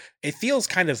 And it feels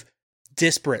kind of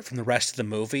disparate from the rest of the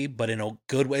movie, but in a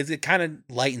good way. It kind of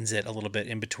lightens it a little bit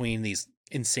in between these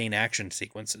insane action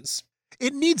sequences.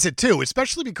 It needs it, too,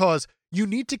 especially because you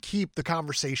need to keep the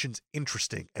conversations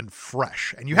interesting and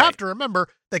fresh. And you have to remember,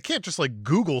 they can't just like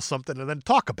Google something and then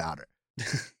talk about it.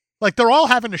 Like they're all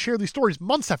having to share these stories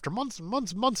months after months and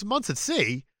months and months and months at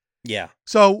sea. Yeah.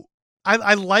 So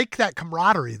I like that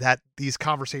camaraderie that these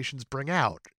conversations bring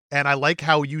out. And I like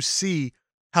how you see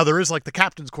how there is like the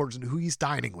captain's quarters and who he's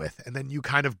dining with. And then you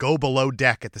kind of go below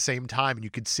deck at the same time and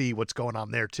you can see what's going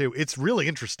on there too. It's really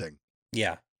interesting.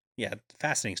 Yeah. Yeah.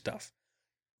 Fascinating stuff.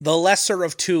 The lesser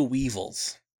of two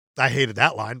weevils. I hated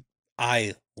that line.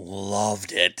 I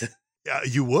loved it.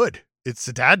 You would. It's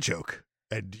a dad joke.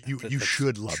 And you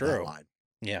should love that line.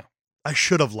 Yeah. I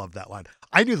should have loved that line.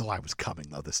 I knew the line was coming,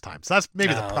 though, this time. So that's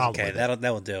maybe the problem. Okay, that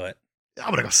will do it. I'm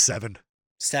going to go 7.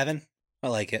 7? I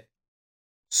like it.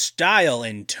 Style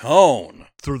and tone.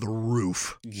 Through the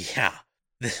roof. Yeah.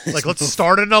 Like, let's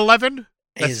start at an 11?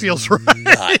 That feels right.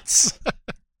 Nuts.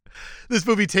 This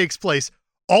movie takes place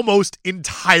almost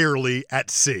entirely at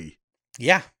sea.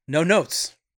 Yeah, no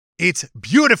notes. It's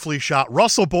beautifully shot.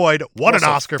 Russell Boyd won an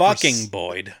Oscar. Fucking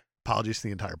Boyd. Apologies to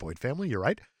the entire Boyd family. You're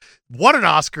right. Won an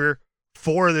Oscar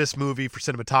for this movie for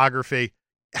cinematography.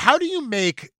 How do you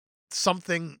make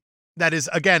something that is,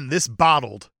 again, this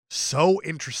bottled, so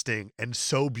interesting and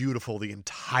so beautiful the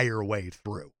entire way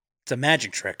through? It's a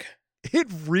magic trick. It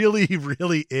really,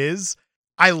 really is.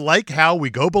 I like how we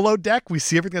go below deck. We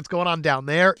see everything that's going on down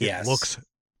there. Yes. It looks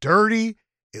dirty.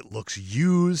 It looks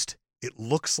used. It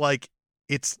looks like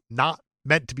it's not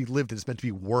meant to be lived in. It's meant to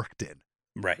be worked in.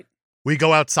 Right. We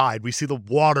go outside. We see the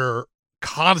water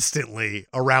constantly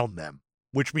around them,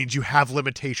 which means you have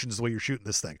limitations the way you're shooting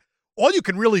this thing. All you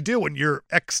can really do when you're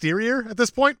exterior at this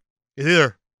point is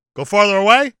either go farther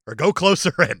away or go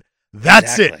closer in.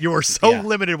 That's it. You are so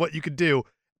limited what you can do.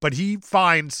 But he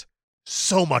finds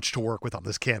so much to work with on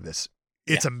this canvas.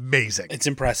 It's amazing. It's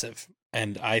impressive.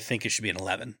 And I think it should be an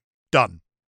 11. Done.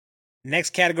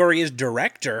 Next category is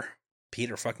director.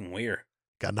 Peter fucking Weir.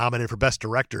 Got nominated for Best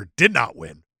Director. Did not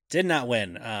win. Did not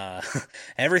win.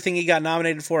 Everything he got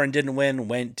nominated for and didn't win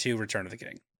went to Return of the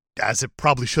King. As it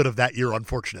probably should have that year,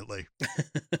 unfortunately.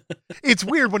 It's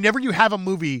weird whenever you have a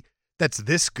movie that's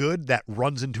this good that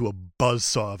runs into a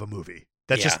buzzsaw of a movie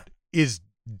that just is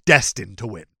destined to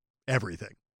win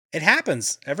everything. It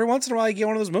happens. Every once in a while you get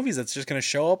one of those movies that's just going to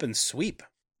show up and sweep.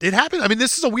 It happened. I mean,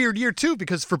 this is a weird year too,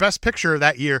 because for Best Picture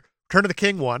that year, Return of the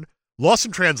King won. Lost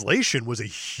in Translation was a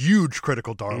huge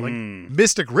critical darling.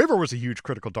 Mystic River was a huge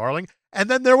critical darling. And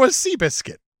then there was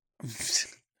Seabiscuit.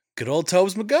 Good old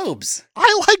Tobes McGobes.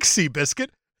 I like Seabiscuit.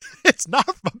 It's not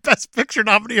a Best Picture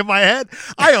nominee in my head.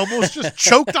 I almost just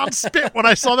choked on spit when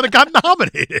I saw that it got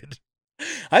nominated.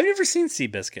 I've never seen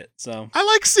Seabiscuit, so. I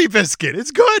like Seabiscuit.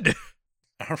 It's good.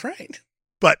 All right.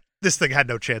 But this thing had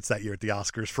no chance that year at the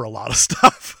Oscars for a lot of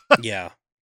stuff. Yeah.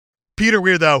 Peter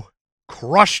Weir, though,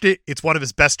 crushed it. It's one of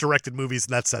his best directed movies,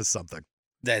 and that says something.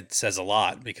 That says a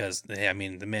lot because, I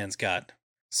mean, the man's got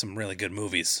some really good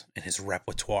movies in his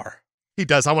repertoire. He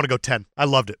does. I want to go 10. I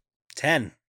loved it.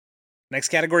 10. Next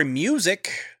category,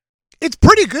 music. It's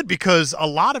pretty good because a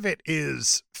lot of it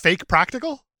is fake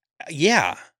practical.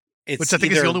 Yeah. Which I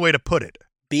think is the only way to put it.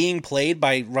 Being played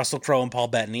by Russell Crowe and Paul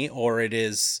Bettany, or it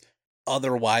is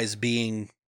otherwise being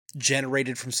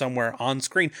generated from somewhere on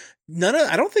screen.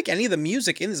 I don't think any of the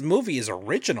music in this movie is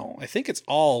original. I think it's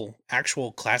all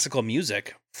actual classical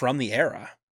music from the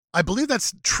era. I believe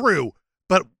that's true,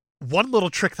 but one little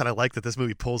trick that I like that this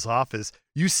movie pulls off is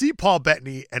you see Paul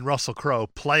Bettany and Russell Crowe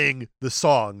playing the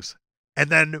songs, and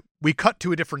then we cut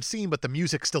to a different scene, but the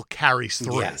music still carries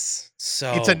through. Yes,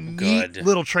 so it's a neat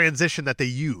little transition that they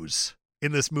use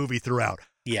in this movie throughout.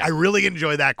 Yeah, I really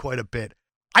enjoy that quite a bit.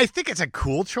 I think it's a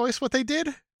cool choice what they did.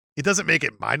 It doesn't make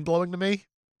it mind-blowing to me.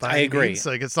 I agree.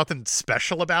 It's nothing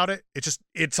special about it.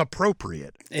 It's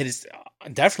appropriate. It is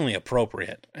definitely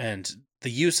appropriate. And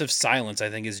the use of silence, I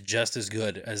think, is just as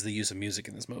good as the use of music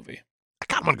in this movie. I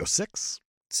kind of want to go 6.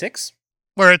 6?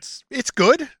 Where it's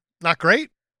good, not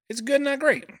great. It's good, not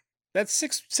great. That's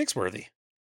six worthy.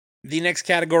 The next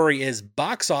category is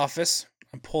box office.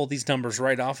 I pulled these numbers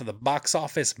right off of the box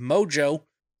office mojo.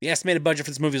 The estimated budget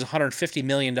for this movie is $150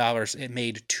 million. It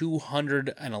made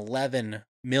 $211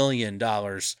 million.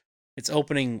 Its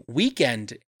opening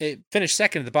weekend, it finished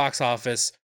second at the box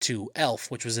office to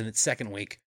Elf, which was in its second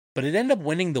week. But it ended up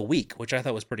winning the week, which I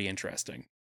thought was pretty interesting.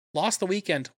 Lost the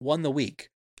weekend, won the week.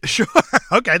 Sure.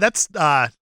 Okay, that's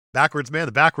Backwards Man,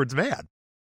 the Backwards Man.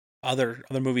 Other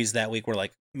movies that week were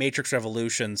like Matrix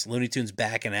Revolutions, Looney Tunes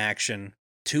Back in Action,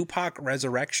 Tupac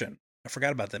Resurrection. I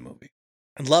forgot about that movie.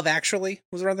 And Love Actually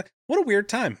was around there. What a weird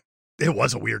time. It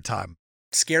was a weird time.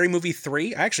 Scary Movie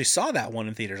 3. I actually saw that one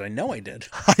in theaters. I know I did.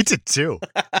 I did too.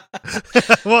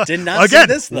 Well, did not again,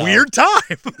 see this though. Weird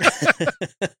time.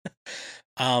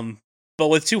 But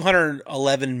with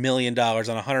 $211 million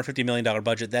on a $150 million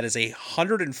budget, that is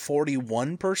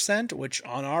 141%, which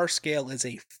on our scale is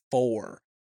a 4.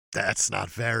 That's not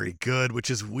very good, which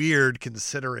is weird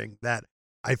considering that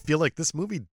I feel like this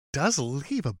movie does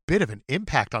leave a bit of an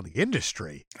impact on the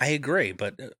industry. I agree,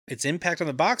 but its impact on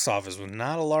the box office was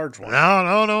not a large one.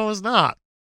 No, it's not.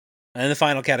 And the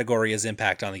final category is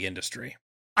impact on the industry.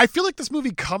 I feel like this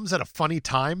movie comes at a funny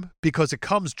time because it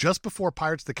comes just before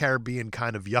Pirates of the Caribbean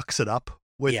kind of yucks it up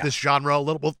with this genre a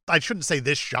little. Well, I shouldn't say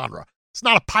this genre. It's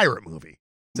not a pirate movie.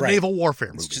 It's a naval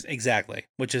warfare movie. Exactly,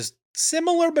 which is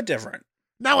similar but different.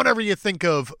 Now, whenever you think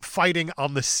of fighting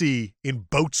on the sea in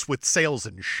boats with sails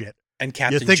and shit, and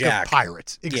Captain you think Jack. of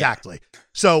pirates. Exactly. Yeah.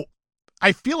 So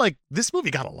I feel like this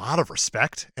movie got a lot of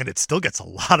respect, and it still gets a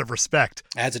lot of respect.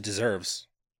 As it deserves.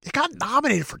 It got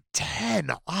nominated for 10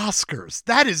 Oscars.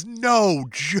 That is no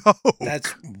joke.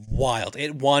 That's wild.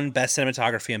 It won Best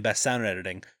Cinematography and Best Sound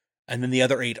Editing, and then the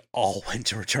other 8 all went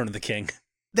to Return of the King.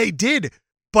 They did,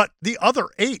 but the other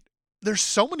 8, there's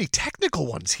so many technical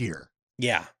ones here.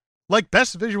 Yeah. Like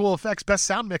Best Visual Effects, Best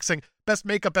Sound Mixing, Best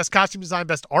Makeup, Best Costume Design,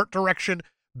 Best Art Direction,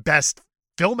 Best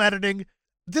Film Editing.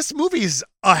 This movie is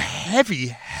a heavy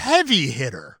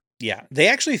hitter. Yeah. They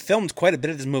actually filmed quite a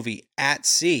bit of this movie at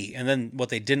sea, and then what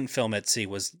they didn't film at sea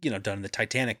was, done in the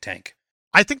Titanic tank.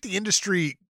 I think the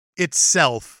industry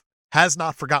itself has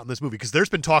not forgotten this movie because there's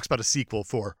been talks about a sequel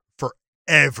for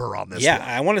forever on this. Yeah, one.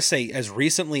 I want to say as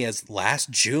recently as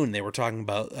last June, they were talking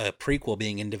about a prequel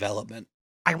being in development.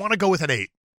 I want to go with an 8.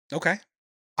 Okay.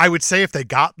 I would say if they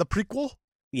got the prequel,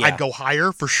 Yeah. I'd go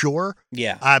higher for sure.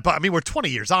 Yeah. But I mean, we're 20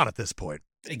 years on at this point.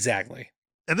 Exactly.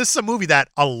 And this is a movie that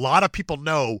a lot of people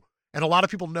know, and a lot of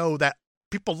people know that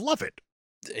people love it.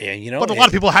 Yeah, but a lot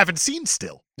of people haven't seen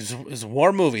still. It's a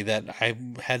war movie that I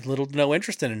had little to no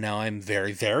interest in, and now I'm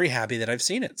very, very happy that I've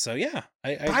seen it. So yeah,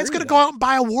 I Brian's going to go out and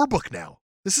buy a war book now.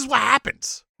 This is what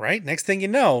happens. Right? Next thing you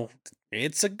know,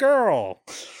 it's a girl.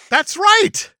 That's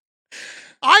right.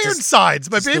 Ironsides,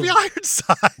 my baby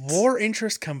Ironsides. War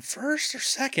interest come first or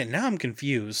second? Now I'm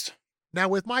confused. Now,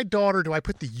 with my daughter, do I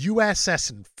put the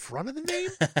USS in front of the name?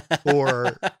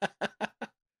 Or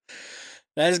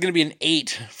that is going to be an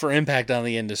 8 for impact on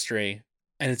the industry.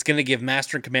 And it's going to give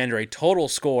Master and Commander a total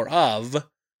score of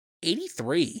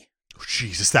 83. Oh,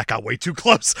 Jesus, that got way too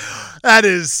close. That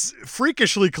is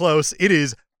freakishly close. It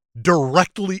is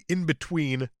directly in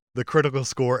between the critical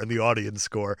score and the audience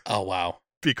score. Oh, wow.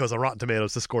 Because on Rotten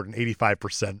Tomatoes, this scored an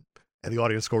 85%, and the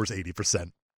audience score is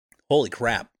 80%. Holy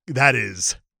crap. That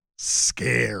is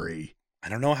scary. I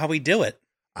don't know how we do it.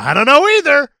 I don't know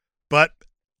either. But,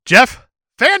 Jeff,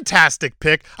 fantastic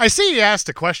pick. I see you asked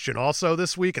a question also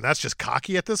this week, and that's just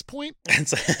cocky at this point.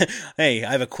 Hey,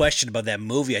 I have a question about that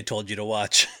movie I told you to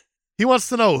watch. He wants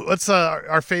to know what's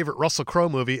our favorite Russell Crowe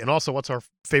movie, and also what's our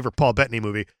favorite Paul Bettany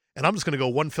movie. And I'm just going to go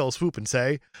one fell swoop and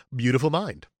say, Beautiful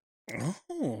Mind.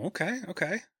 Oh,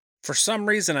 okay. For some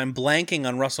reason, I'm blanking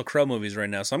on Russell Crowe movies right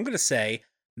now, so I'm going to say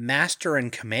Master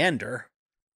and Commander.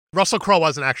 Russell Crowe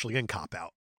wasn't actually in Cop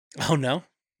Out. Oh, no?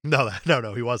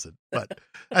 No, he wasn't, but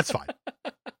that's fine.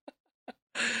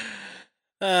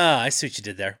 I see what you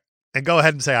did there. And go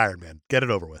ahead and say Iron Man. Get it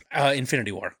over with.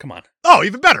 Infinity War, come on. Oh,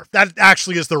 even better. That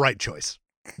actually is the right choice.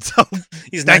 So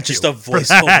he's not just a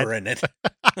voiceover in it.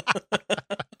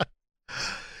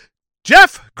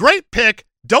 Jeff, great pick.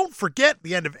 Don't forget,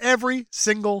 the end of every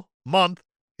single month,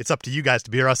 it's up to you guys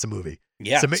to be us a movie.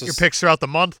 Yeah. Submit your picks throughout the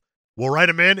month. We'll write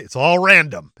them in. It's all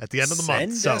random at the end of the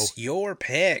month. Send us your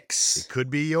picks. It could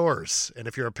be yours. And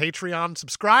if you're a Patreon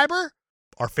subscriber,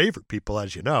 our favorite people,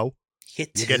 as you know, you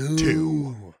get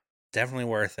 2. Definitely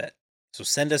worth it. So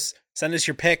send us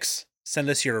your picks. Send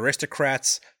us your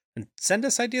aristocrats. And send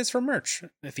us ideas for merch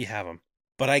if you have them.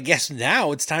 But I guess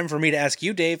now it's time for me to ask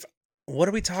you, Dave, what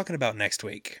are we talking about next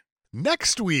week?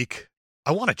 Next week,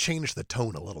 I want to change the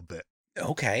tone a little bit.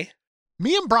 Okay.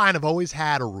 Me and Brian have always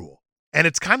had a rule, and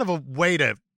it's kind of a way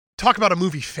to talk about a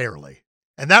movie fairly.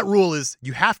 And that rule is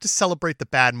you have to celebrate the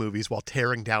bad movies while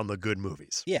tearing down the good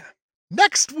movies. Yeah.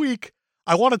 Next week,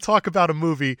 I want to talk about a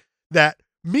movie that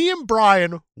me and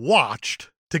Brian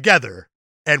watched together,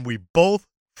 and we both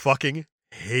fucking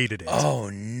hated it. Oh,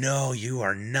 no, you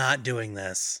are not doing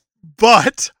this.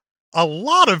 But a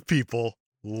lot of people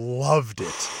loved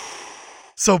it.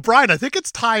 So, Brian, I think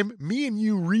it's time me and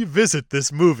you revisit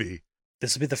this movie.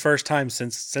 This will be the first time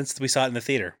since we saw it in the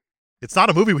theater. It's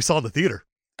not a movie we saw in the theater.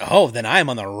 Oh, then I am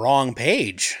on the wrong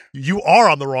page. You are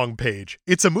on the wrong page.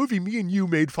 It's a movie me and you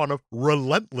made fun of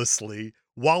relentlessly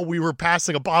while we were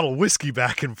passing a bottle of whiskey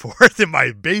back and forth in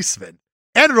my basement.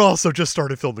 And it also just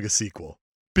started filming a sequel.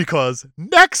 Because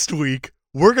next week,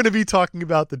 we're going to be talking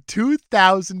about the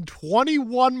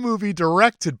 2021 movie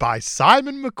directed by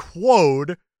Simon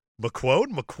McQuoid.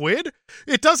 McQuid?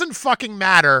 It doesn't fucking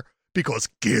matter because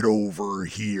get over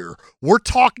here. We're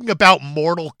talking about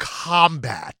Mortal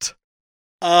Kombat.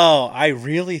 Oh, I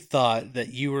really thought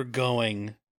that you were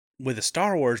going with a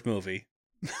Star Wars movie.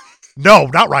 No,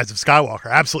 not Rise of Skywalker.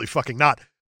 Absolutely fucking not.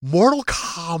 Mortal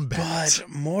Kombat. But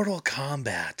Mortal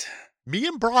Kombat. Me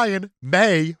and Brian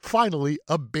may finally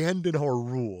abandon our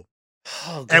rule.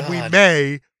 Oh, God. And we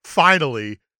may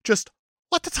finally just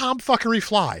let the tomfuckery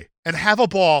fly and have a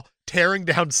ball tearing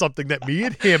down something that me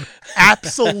and him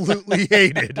absolutely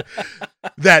hated.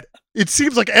 That it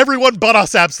seems like everyone but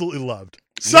us absolutely loved.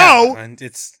 So, yeah, and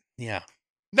it's, yeah.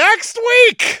 Next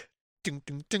week,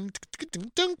 Mortal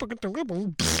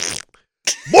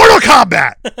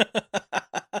Kombat!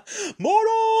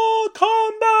 Mortal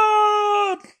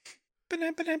Kombat!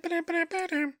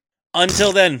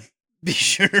 Until then, be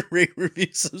sure to rate, review,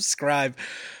 subscribe.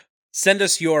 Send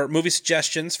us your movie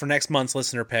suggestions for next month's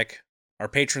listener pick. Our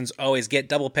patrons always get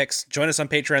double picks. Join us on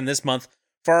Patreon this month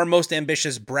for our most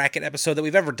ambitious bracket episode that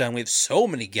we've ever done. We have so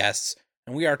many guests,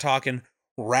 and we are talking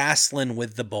wrestling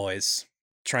with the boys,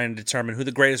 trying to determine who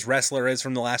the greatest wrestler is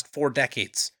from the last 4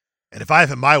 decades. And if I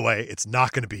have it my way, it's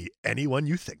not going to be anyone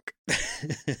you think.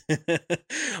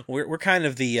 we're kind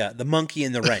of the monkey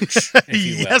in the wrench, if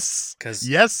you will. Yes,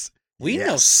 because we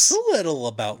know so little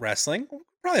about wrestling. We'll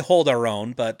probably hold our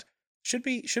own, but should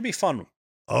be fun.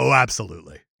 Oh,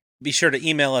 absolutely. Be sure to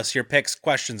email us your picks,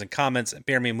 questions, and comments at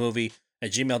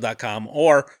beermemovie@gmail.com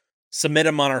or submit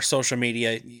them on our social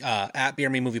media at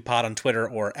beermemoviepod on Twitter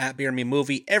or at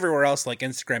beermemovie everywhere else like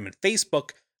Instagram and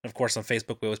Facebook. And of course, on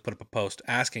Facebook, we always put up a post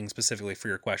asking specifically for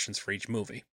your questions for each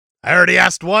movie. I already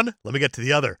asked one. Let me get to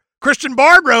the other. Christian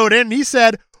Bard wrote in. He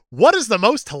said, what is the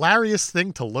most hilarious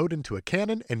thing to load into a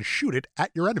cannon and shoot it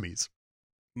at your enemies?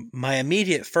 My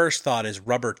immediate first thought is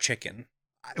rubber chicken.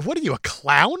 What are you, a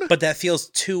clown? But that feels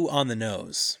too on the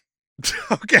nose.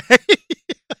 Okay.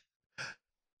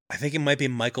 I think it might be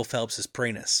Michael Phelps's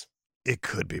Prenus. It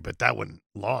could be, but that wouldn't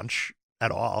launch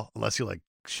at all unless you like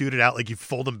shoot it out, like you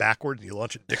fold them backwards and you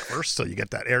launch it dick first, so you get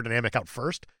that aerodynamic out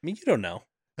first. I mean, you don't know.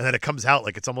 And then it comes out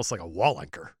like it's almost like a wall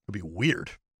anchor. It'd be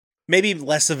weird. Maybe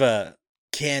less of a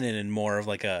cannon and more of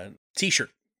like a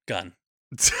t-shirt gun.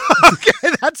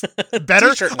 Okay, that's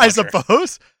better, I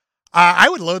suppose. I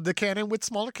would load the cannon with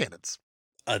smaller cannons.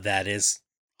 That is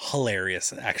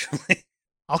hilarious, actually.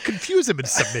 I'll confuse him in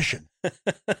submission.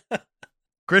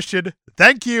 Christian,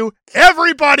 thank you.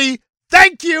 Everybody,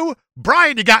 thank you.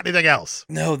 Brian, you got anything else?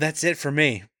 No, that's it for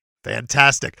me.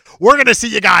 Fantastic. We're going to see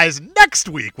you guys next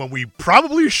week when we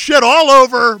probably shit all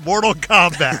over Mortal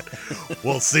Kombat.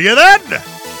 We'll see you then.